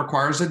 That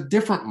requires a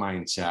different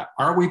mindset.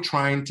 Are we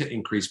trying to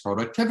increase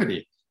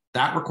productivity?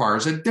 That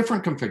requires a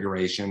different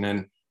configuration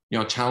and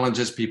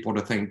challenges people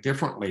to think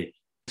differently.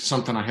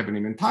 Something I haven't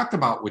even talked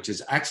about, which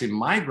is actually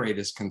my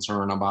greatest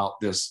concern about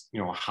this,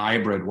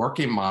 hybrid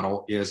working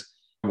model, is,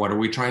 what are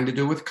we trying to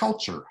do with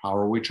culture? How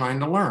are we trying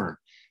to learn?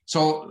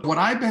 So what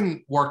I've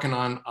been working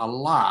on a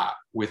lot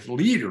with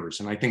leaders,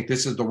 and I think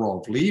this is the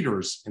role of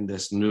leaders in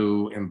this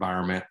new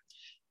environment.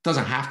 It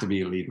doesn't have to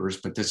be leaders,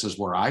 but this is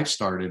where I've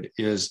started,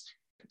 is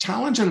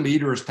challenging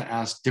leaders to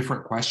ask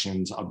different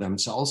questions of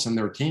themselves and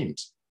their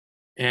teams.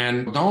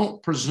 And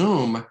don't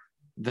presume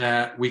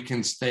that we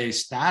can stay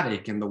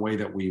static in the way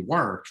that we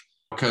work,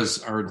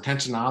 because our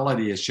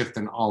intentionality is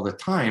shifting all the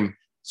time.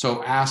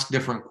 So ask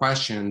different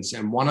questions.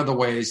 And one of the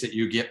ways that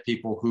you get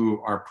people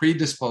who are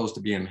predisposed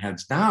to being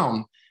heads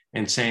down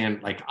and saying,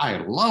 like, I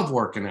love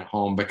working at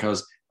home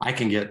because I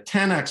can get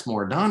 10x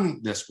more done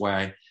this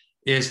way,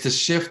 is to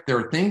shift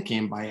their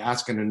thinking by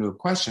asking a new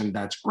question.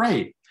 That's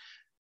great.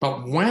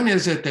 But when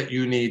is it that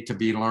you need to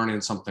be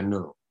learning something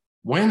new?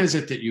 When is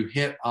it that you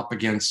hit up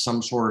against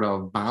some sort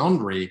of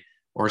boundary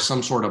or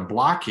some sort of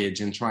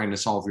blockage in trying to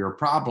solve your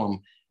problem,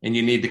 and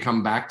you need to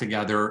come back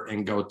together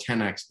and go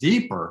 10x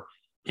deeper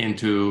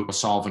into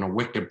solving a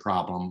wicked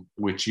problem,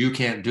 which you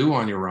can't do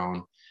on your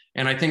own?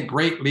 And I think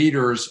great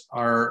leaders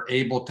are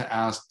able to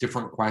ask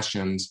different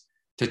questions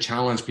to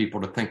challenge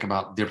people to think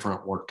about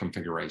different work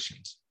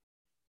configurations.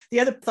 The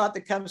other thought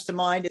that comes to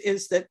mind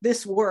is that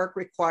this work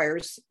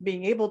requires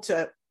being able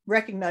to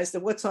recognize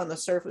that what's on the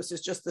surface is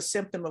just the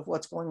symptom of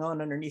what's going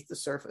on underneath the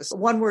surface.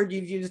 One word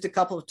you've used a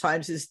couple of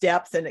times is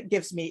depth, and it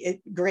gives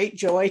me great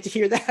joy to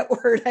hear that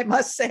word, I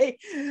must say,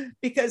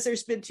 because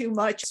there's been too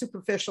much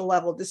superficial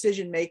level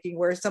decision making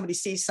where somebody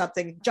sees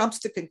something, jumps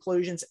to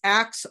conclusions,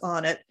 acts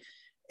on it,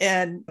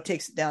 and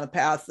takes it down a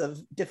path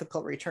of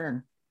difficult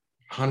return.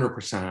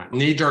 100%.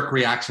 Knee-jerk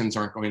reactions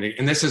aren't going to,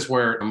 and this is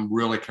where I'm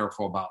really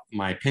careful about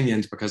my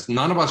opinions, because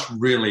none of us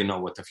really know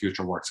what the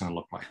future work's going to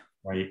look like,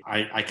 right?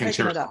 I can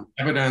share some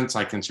evidence,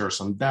 I can share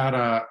some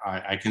data,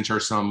 I can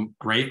share some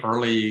great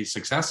early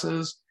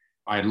successes.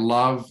 I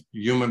love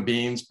human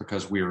beings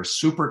because we are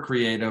super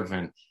creative,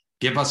 and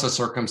give us a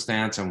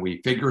circumstance and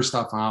we figure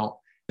stuff out.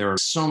 There are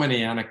so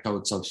many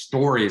anecdotes of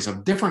stories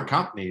of different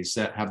companies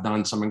that have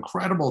done some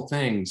incredible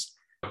things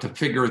to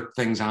figure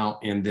things out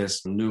in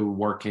this new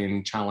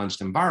working challenged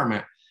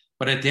environment.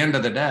 But at the end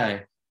of the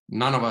day,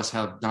 none of us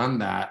have done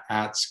that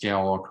at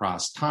scale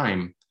across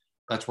time.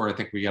 That's where I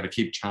think we got to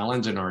keep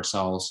challenging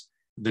ourselves.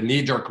 The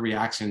knee-jerk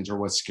reactions are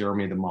what scare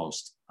me the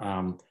most.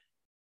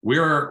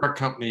 We're a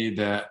company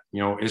that,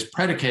 is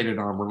predicated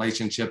on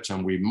relationships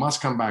and we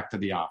must come back to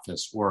the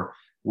office. Or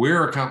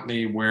we're a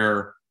company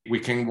where we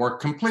can work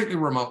completely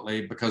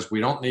remotely because we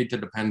don't need to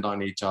depend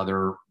on each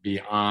other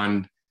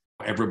beyond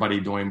everybody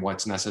doing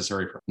what's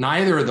necessary.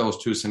 Neither of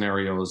those two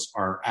scenarios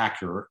are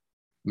accurate.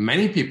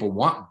 Many people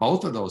want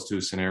both of those two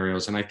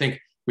scenarios. And I think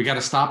we got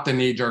to stop the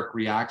knee-jerk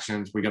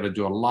reactions. We got to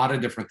do a lot of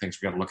different things.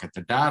 We got to look at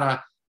the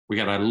data. We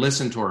got to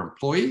listen to our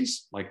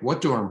employees. Like, what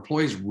do our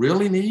employees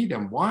really need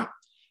and want?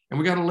 And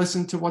we got to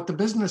listen to what the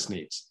business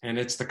needs. And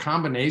it's the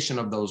combination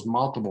of those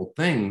multiple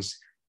things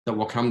that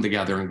will come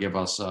together and give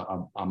us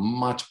a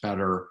much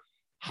better,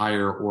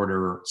 higher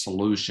order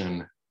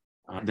solution.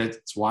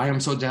 That's why I'm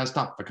so jazzed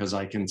up, because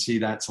I can see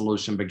that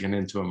solution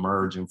beginning to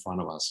emerge in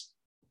front of us.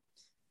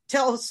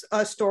 Tell us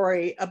a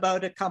story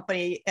about a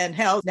company and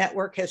how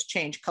Network has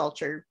changed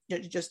culture.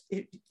 Just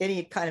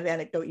any kind of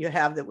anecdote you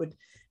have that would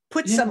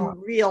put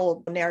some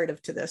real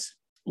narrative to this.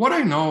 What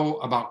I know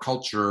about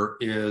culture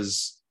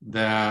is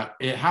that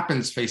it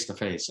happens face to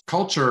face.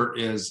 Culture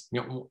is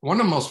one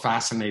of the most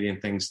fascinating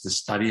things to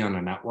study on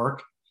a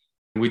network.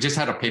 We just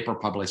had a paper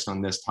published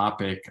on this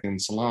topic in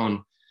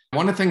Salon.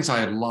 One of the things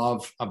I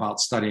love about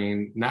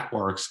studying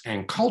networks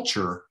and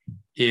culture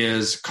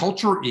is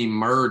culture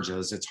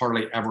emerges. It's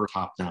hardly ever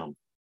top down.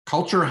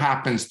 Culture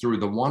happens through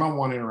the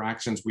one-on-one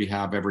interactions we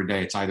have every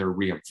day. It's either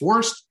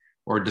reinforced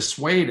or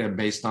dissuaded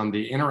based on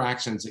the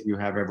interactions that you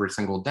have every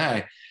single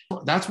day.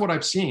 That's what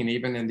I've seen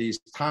even in these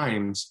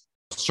times.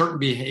 Certain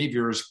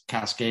behaviors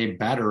cascade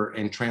better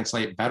and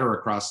translate better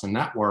across the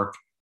network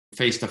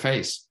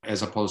face-to-face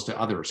as opposed to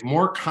others.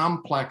 More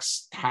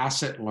complex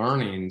tacit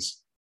learnings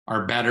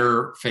are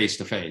better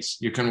face-to-face.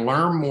 You can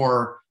learn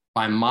more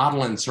by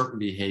modeling certain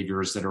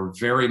behaviors that are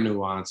very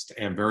nuanced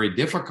and very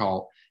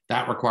difficult.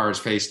 That requires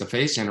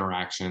face-to-face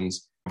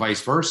interactions.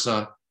 Vice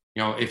versa,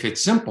 if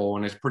it's simple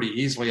and it's pretty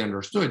easily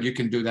understood, you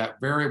can do that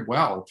very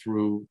well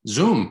through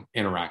Zoom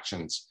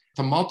interactions.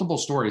 To multiple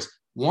stories.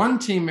 One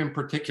team in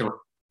particular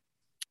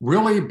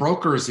really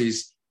brokers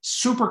these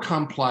super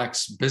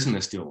complex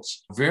business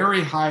deals,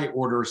 very high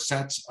order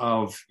sets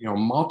of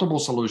multiple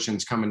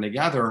solutions coming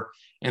together.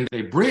 And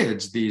they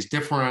bridge these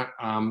different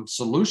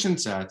solution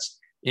sets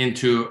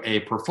into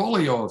a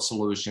portfolio of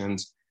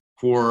solutions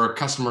for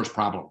customers'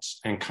 problems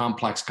and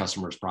complex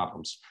customers'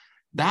 problems.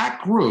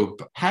 That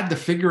group had to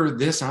figure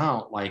this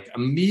out like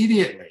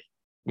immediately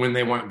when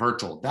they went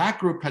virtual. That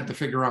group had to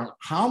figure out,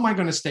 how am I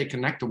going to stay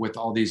connected with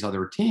all these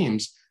other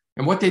teams?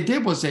 And what they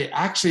did was they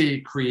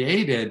actually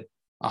created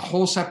a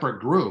whole separate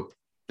group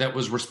that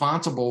was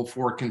responsible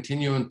for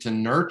continuing to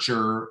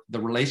nurture the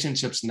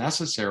relationships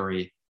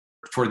necessary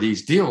for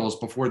these deals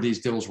before these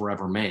deals were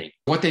ever made.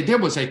 What they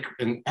did was they,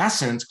 in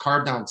essence,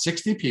 carved out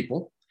 60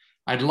 people.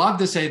 I'd love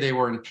to say they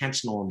were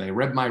intentional and they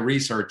read my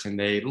research and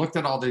they looked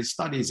at all these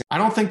studies. I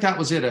don't think that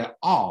was it at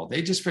all.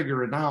 They just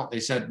figured it out. They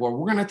said, well,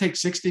 we're going to take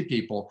 60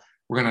 people.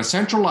 We're going to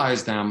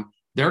centralize them.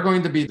 They're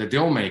going to be the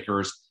deal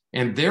makers,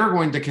 and they're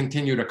going to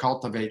continue to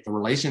cultivate the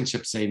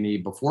relationships they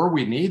need before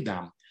we need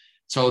them,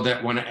 so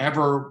that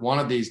whenever one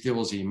of these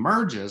deals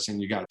emerges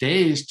and you got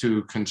days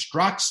to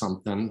construct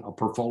something, a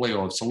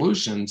portfolio of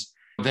solutions,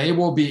 they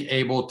will be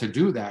able to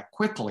do that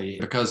quickly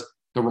because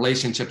the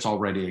relationships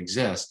already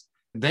exist.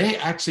 They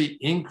actually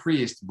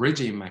increased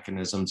bridging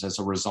mechanisms as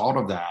a result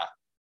of that.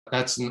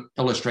 That's an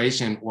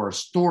illustration or a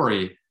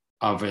story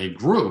of a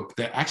group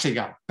that actually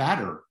got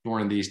better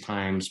during these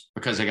times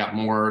because they got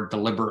more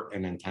deliberate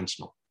and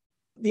intentional.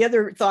 The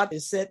other thought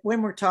is that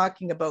when we're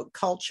talking about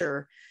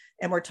culture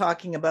and we're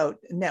talking about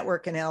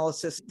network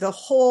analysis, the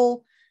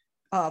whole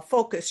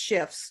focus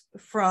shifts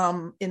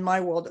from, in my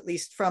world at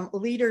least, from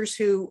leaders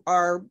who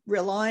are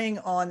relying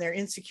on their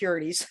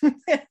insecurities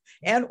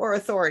and or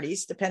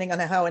authorities, depending on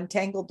how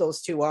entangled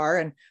those two are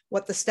and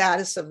what the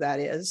status of that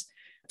is,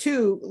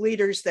 to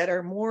leaders that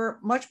are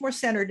much more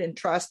centered in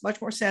trust,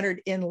 much more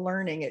centered in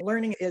learning.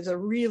 Learning is a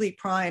really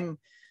prime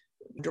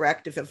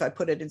directive, if I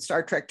put it in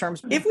Star Trek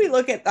terms. If we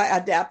look at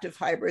adaptive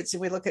hybrids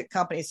and we look at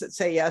companies that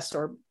say yes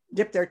or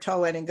dip their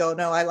toe in and go,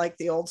 no, I like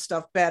the old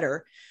stuff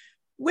better,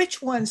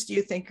 which ones do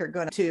you think are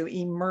going to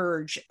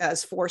emerge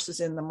as forces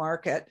in the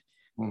market?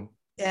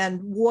 And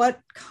what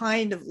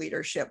kind of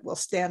leadership will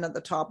stand at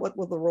the top? What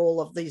will the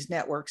role of these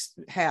networks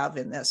have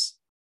in this?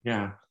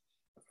 Yeah.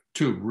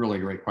 Two really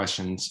great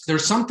questions.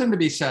 There's something to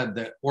be said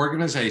that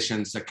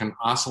organizations that can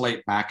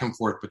oscillate back and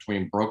forth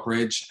between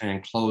brokerage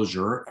and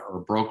closure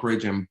or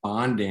brokerage and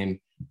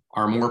bonding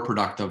are more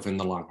productive in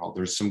the long haul.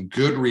 There's some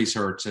good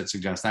research that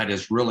suggests that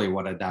is really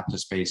what Adaptive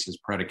Space is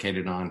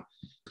predicated on.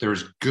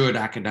 There's good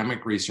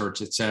academic research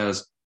that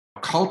says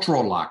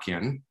cultural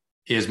lock-in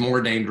is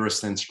more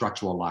dangerous than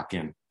structural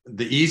lock-in.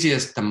 The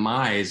easiest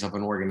demise of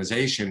an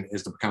organization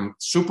is to become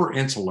super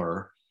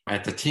insular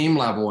at the team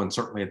level and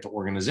certainly at the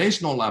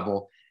organizational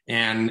level,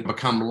 and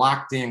become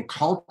locked in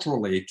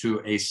culturally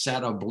to a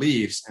set of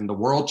beliefs, and the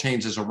world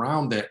changes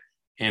around it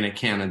and it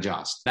can't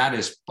adjust. That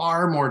is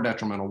far more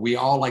detrimental. We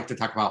all like to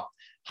talk about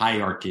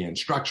hierarchy and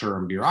structure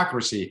and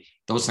bureaucracy.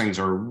 Those things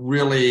are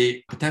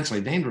really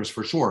potentially dangerous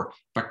for sure,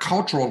 but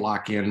cultural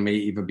lock-in may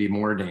even be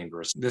more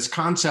dangerous. This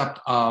concept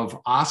of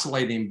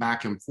oscillating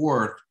back and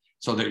forth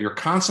so that you're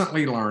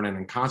constantly learning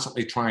and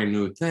constantly trying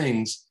new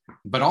things,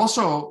 but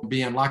also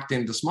being locked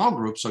into small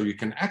groups so you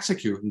can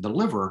execute and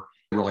deliver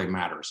really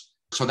matters.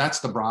 So that's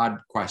the broad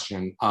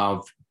question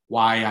of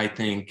why I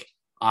think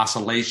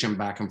oscillation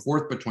back and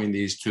forth between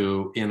these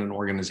two in an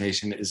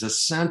organization is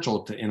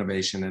essential to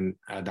innovation and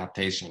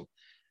adaptation.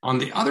 On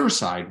the other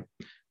side,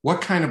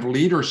 what kind of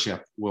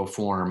leadership will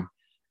form?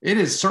 It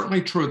is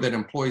certainly true that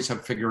employees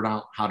have figured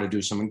out how to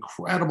do some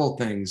incredible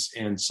things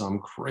in some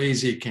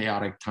crazy,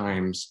 chaotic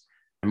times.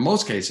 In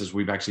most cases,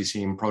 we've actually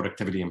seen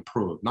productivity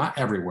improve. Not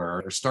everywhere.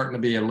 There's starting to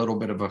be a little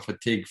bit of a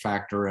fatigue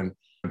factor and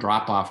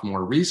drop off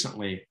more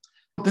recently.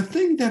 The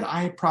thing that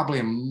I probably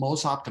am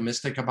most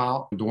optimistic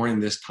about during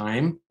this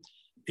time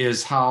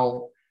is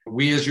how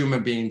we as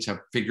human beings have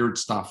figured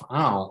stuff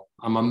out.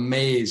 I'm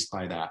amazed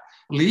by that.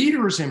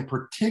 Leaders in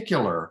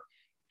particular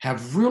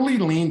have really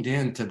leaned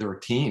into their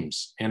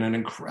teams in an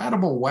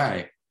incredible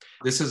way.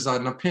 This is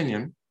an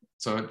opinion,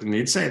 so I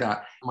need to say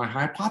that. My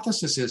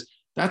hypothesis is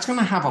that's going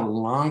to have a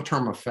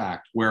long-term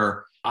effect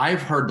where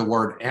I've heard the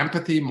word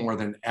empathy more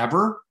than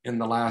ever in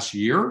the last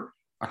year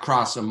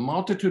across a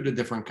multitude of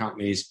different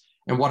companies.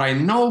 And what I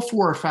know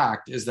for a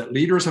fact is that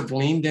leaders have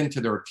leaned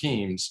into their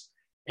teams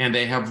and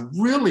they have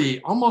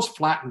really almost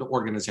flattened the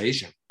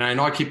organization. And I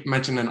know I keep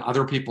mentioning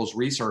other people's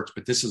research,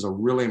 but this is a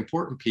really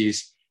important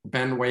piece.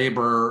 Ben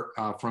Weber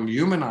from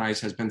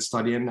Humanize has been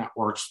studying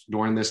networks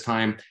during this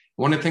time.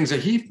 One of the things that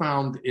he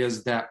found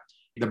is that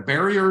the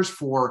barriers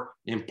for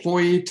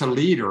employee to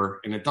leader,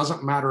 and it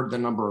doesn't matter the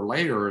number of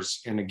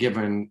layers in a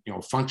given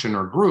function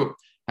or group,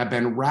 have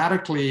been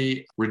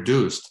radically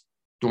reduced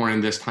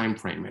during this time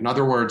frame. In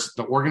other words,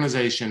 the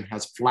organization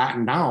has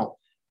flattened out,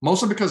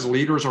 mostly because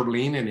leaders are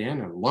leaning in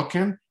and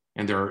looking,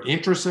 and they're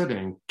interested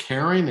and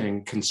caring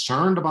and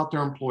concerned about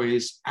their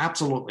employees.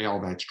 Absolutely, all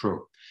that's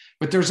true.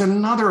 But there's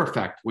another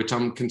effect, which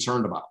I'm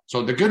concerned about.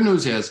 So the good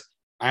news is,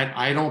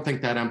 I don't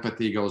think that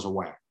empathy goes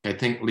away. I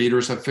think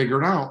leaders have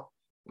figured out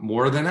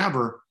more than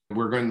ever,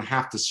 we're going to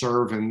have to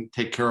serve and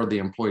take care of the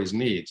employees'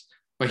 needs.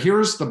 But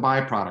here's the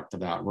byproduct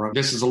of that.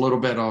 This is a little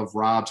bit of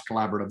Rob's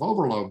collaborative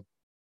overload.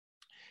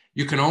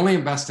 You can only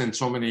invest in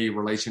so many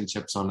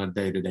relationships on a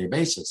day-to-day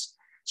basis.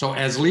 So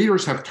as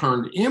leaders have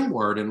turned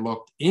inward and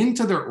looked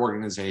into their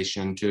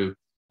organization to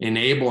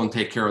enable and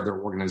take care of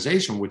their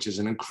organization, which is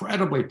an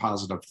incredibly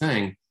positive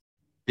thing,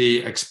 the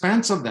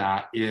expense of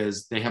that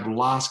is they have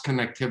lost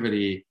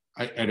connectivity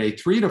at a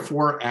 3 to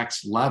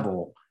 4x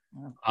level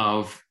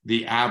of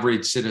the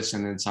average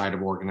citizen inside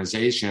of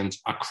organizations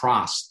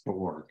across the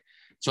org.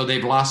 So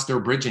they've lost their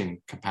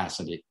bridging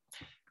capacity.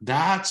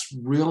 That's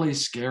really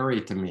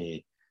scary to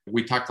me.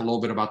 We talked a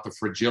little bit about the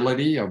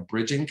fragility of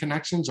bridging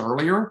connections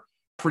earlier.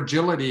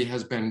 Fragility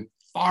has been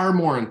far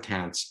more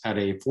intense at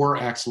a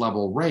 4x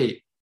level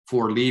rate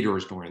for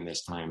leaders during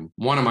this time.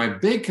 One of my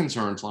big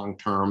concerns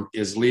long-term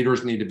is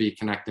leaders need to be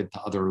connected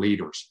to other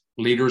leaders.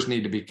 Leaders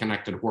need to be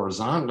connected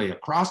horizontally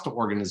across the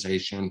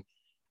organization.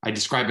 I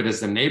describe it as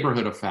the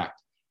neighborhood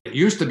effect. It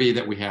used to be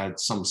that we had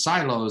some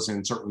silos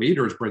and certain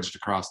leaders bridged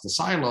across the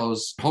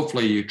silos.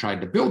 Hopefully you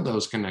tried to build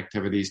those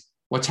connectivities.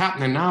 What's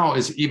happening now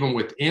is even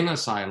within a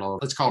silo,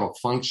 let's call it a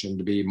function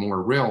to be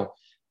more real,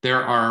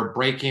 there are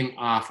breaking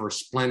off or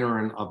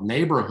splintering of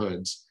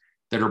neighborhoods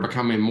that are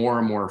becoming more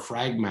and more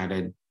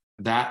fragmented.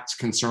 That's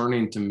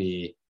concerning to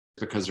me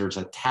because there's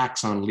a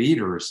tax on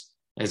leaders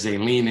as they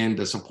lean in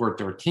to support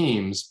their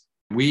teams.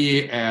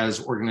 We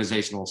as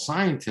organizational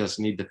scientists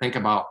need to think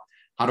about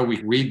how do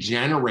we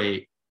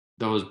regenerate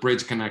those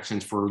bridge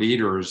connections for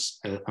leaders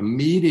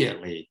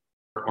immediately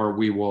or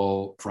we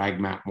will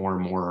fragment more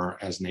and more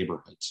as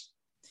neighborhoods.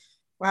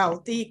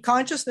 Wow. The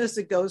consciousness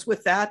that goes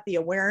with that, the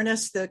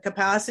awareness, the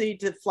capacity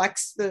to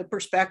flex the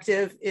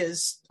perspective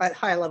is at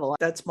high level.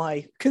 That's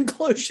my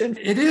conclusion.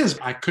 It is.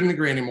 I couldn't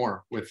agree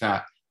anymore with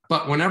that.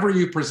 But whenever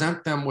you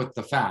present them with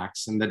the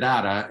facts and the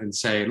data and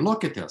say,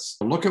 look at this,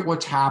 look at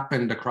what's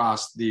happened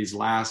across these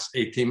last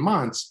 18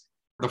 months,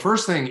 the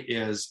first thing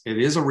is, it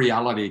is a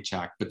reality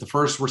check. But the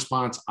first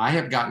response I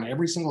have gotten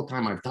every single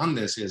time I've done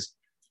this is,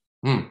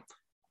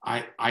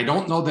 I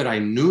don't know that I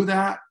knew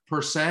that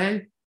per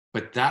se,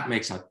 but that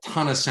makes a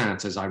ton of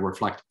sense as I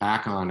reflect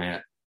back on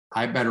it.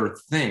 I better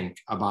think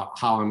about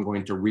how I'm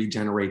going to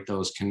regenerate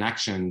those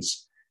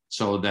connections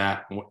so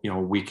that,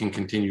 we can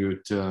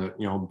continue to,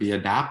 be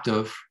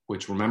adaptive,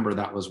 which, remember,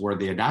 that was where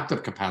the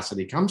adaptive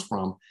capacity comes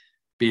from,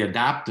 be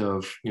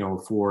adaptive,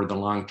 for the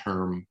long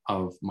term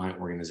of my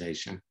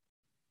organization.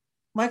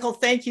 Michael,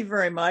 thank you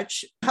very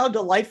much. How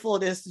delightful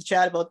it is to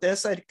chat about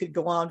this. I could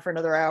go on for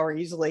another hour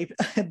easily,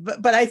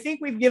 but I think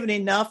we've given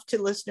enough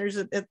to listeners,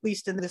 at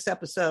least in this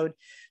episode,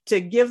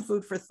 to give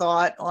food for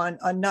thought on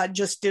not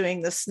just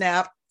doing the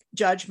snap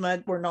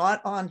judgment. We're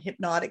not on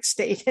hypnotic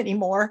state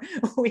anymore.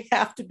 We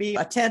have to be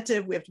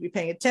attentive. We have to be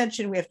paying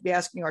attention. We have to be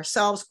asking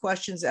ourselves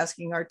questions,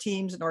 asking our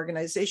teams and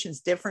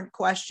organizations different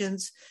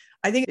questions.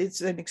 I think it's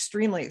an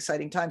extremely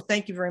exciting time.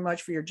 Thank you very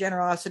much for your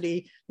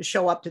generosity to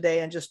show up today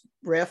and just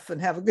riff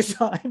and have a good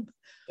time.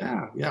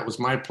 Yeah, it was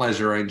my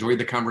pleasure. I enjoyed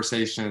the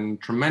conversation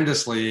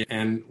tremendously.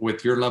 And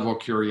with your level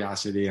of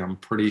curiosity, I'm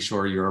pretty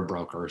sure you're a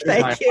broker.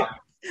 Thank you.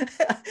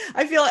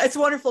 I feel it's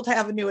wonderful to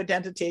have a new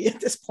identity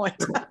at this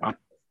point.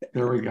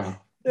 There we go.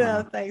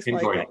 Yeah, thanks,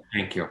 Michael.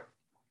 Thank you.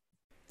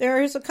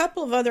 There's a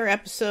couple of other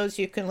episodes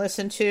you can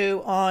listen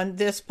to on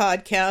this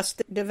podcast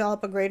that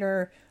develop a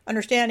greater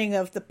understanding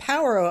of the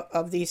power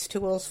of these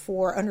tools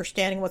for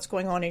understanding what's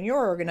going on in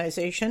your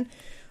organization.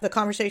 The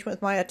conversation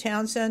with Maya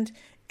Townsend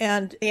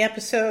and the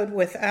episode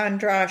with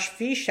Andras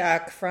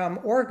Vishak from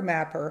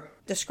OrgMapper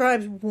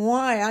describes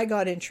why I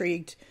got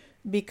intrigued,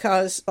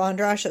 because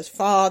Andras's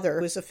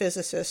father was a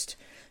physicist.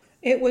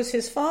 It was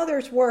his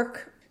father's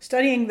work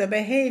studying the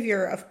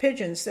behavior of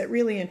pigeons that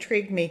really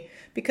intrigued me,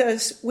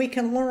 because we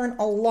can learn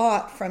a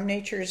lot from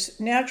nature's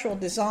natural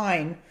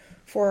design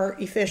for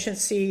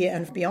efficiency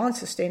and beyond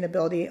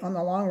sustainability on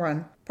the long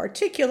run,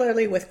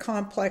 particularly with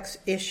complex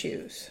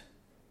issues.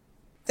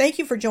 Thank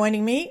you for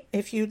joining me.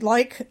 If you'd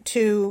like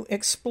to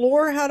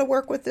explore how to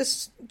work with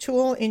this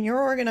tool in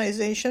your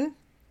organization,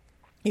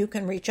 you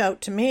can reach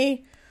out to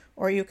me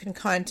or you can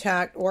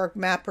contact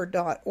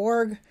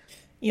orgmapper.org.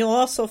 You'll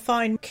also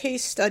find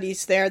case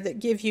studies there that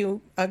give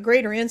you a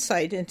greater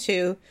insight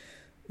into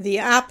the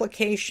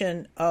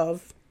application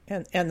of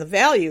and the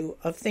value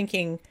of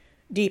thinking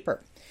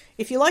deeper.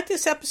 If you like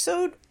this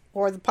episode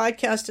or the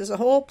podcast as a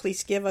whole,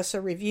 please give us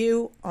a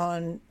review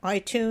on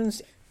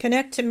iTunes.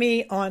 Connect to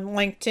me on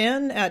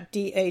LinkedIn at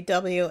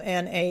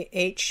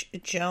DAWNAH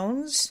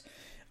Jones,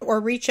 or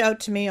reach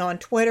out to me on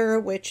Twitter,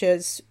 which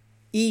is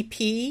EP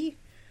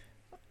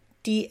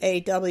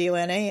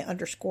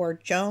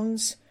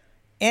DAWNA_Jones,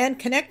 and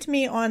connect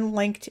me on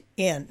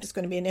LinkedIn. It's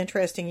going to be an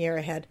interesting year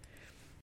ahead.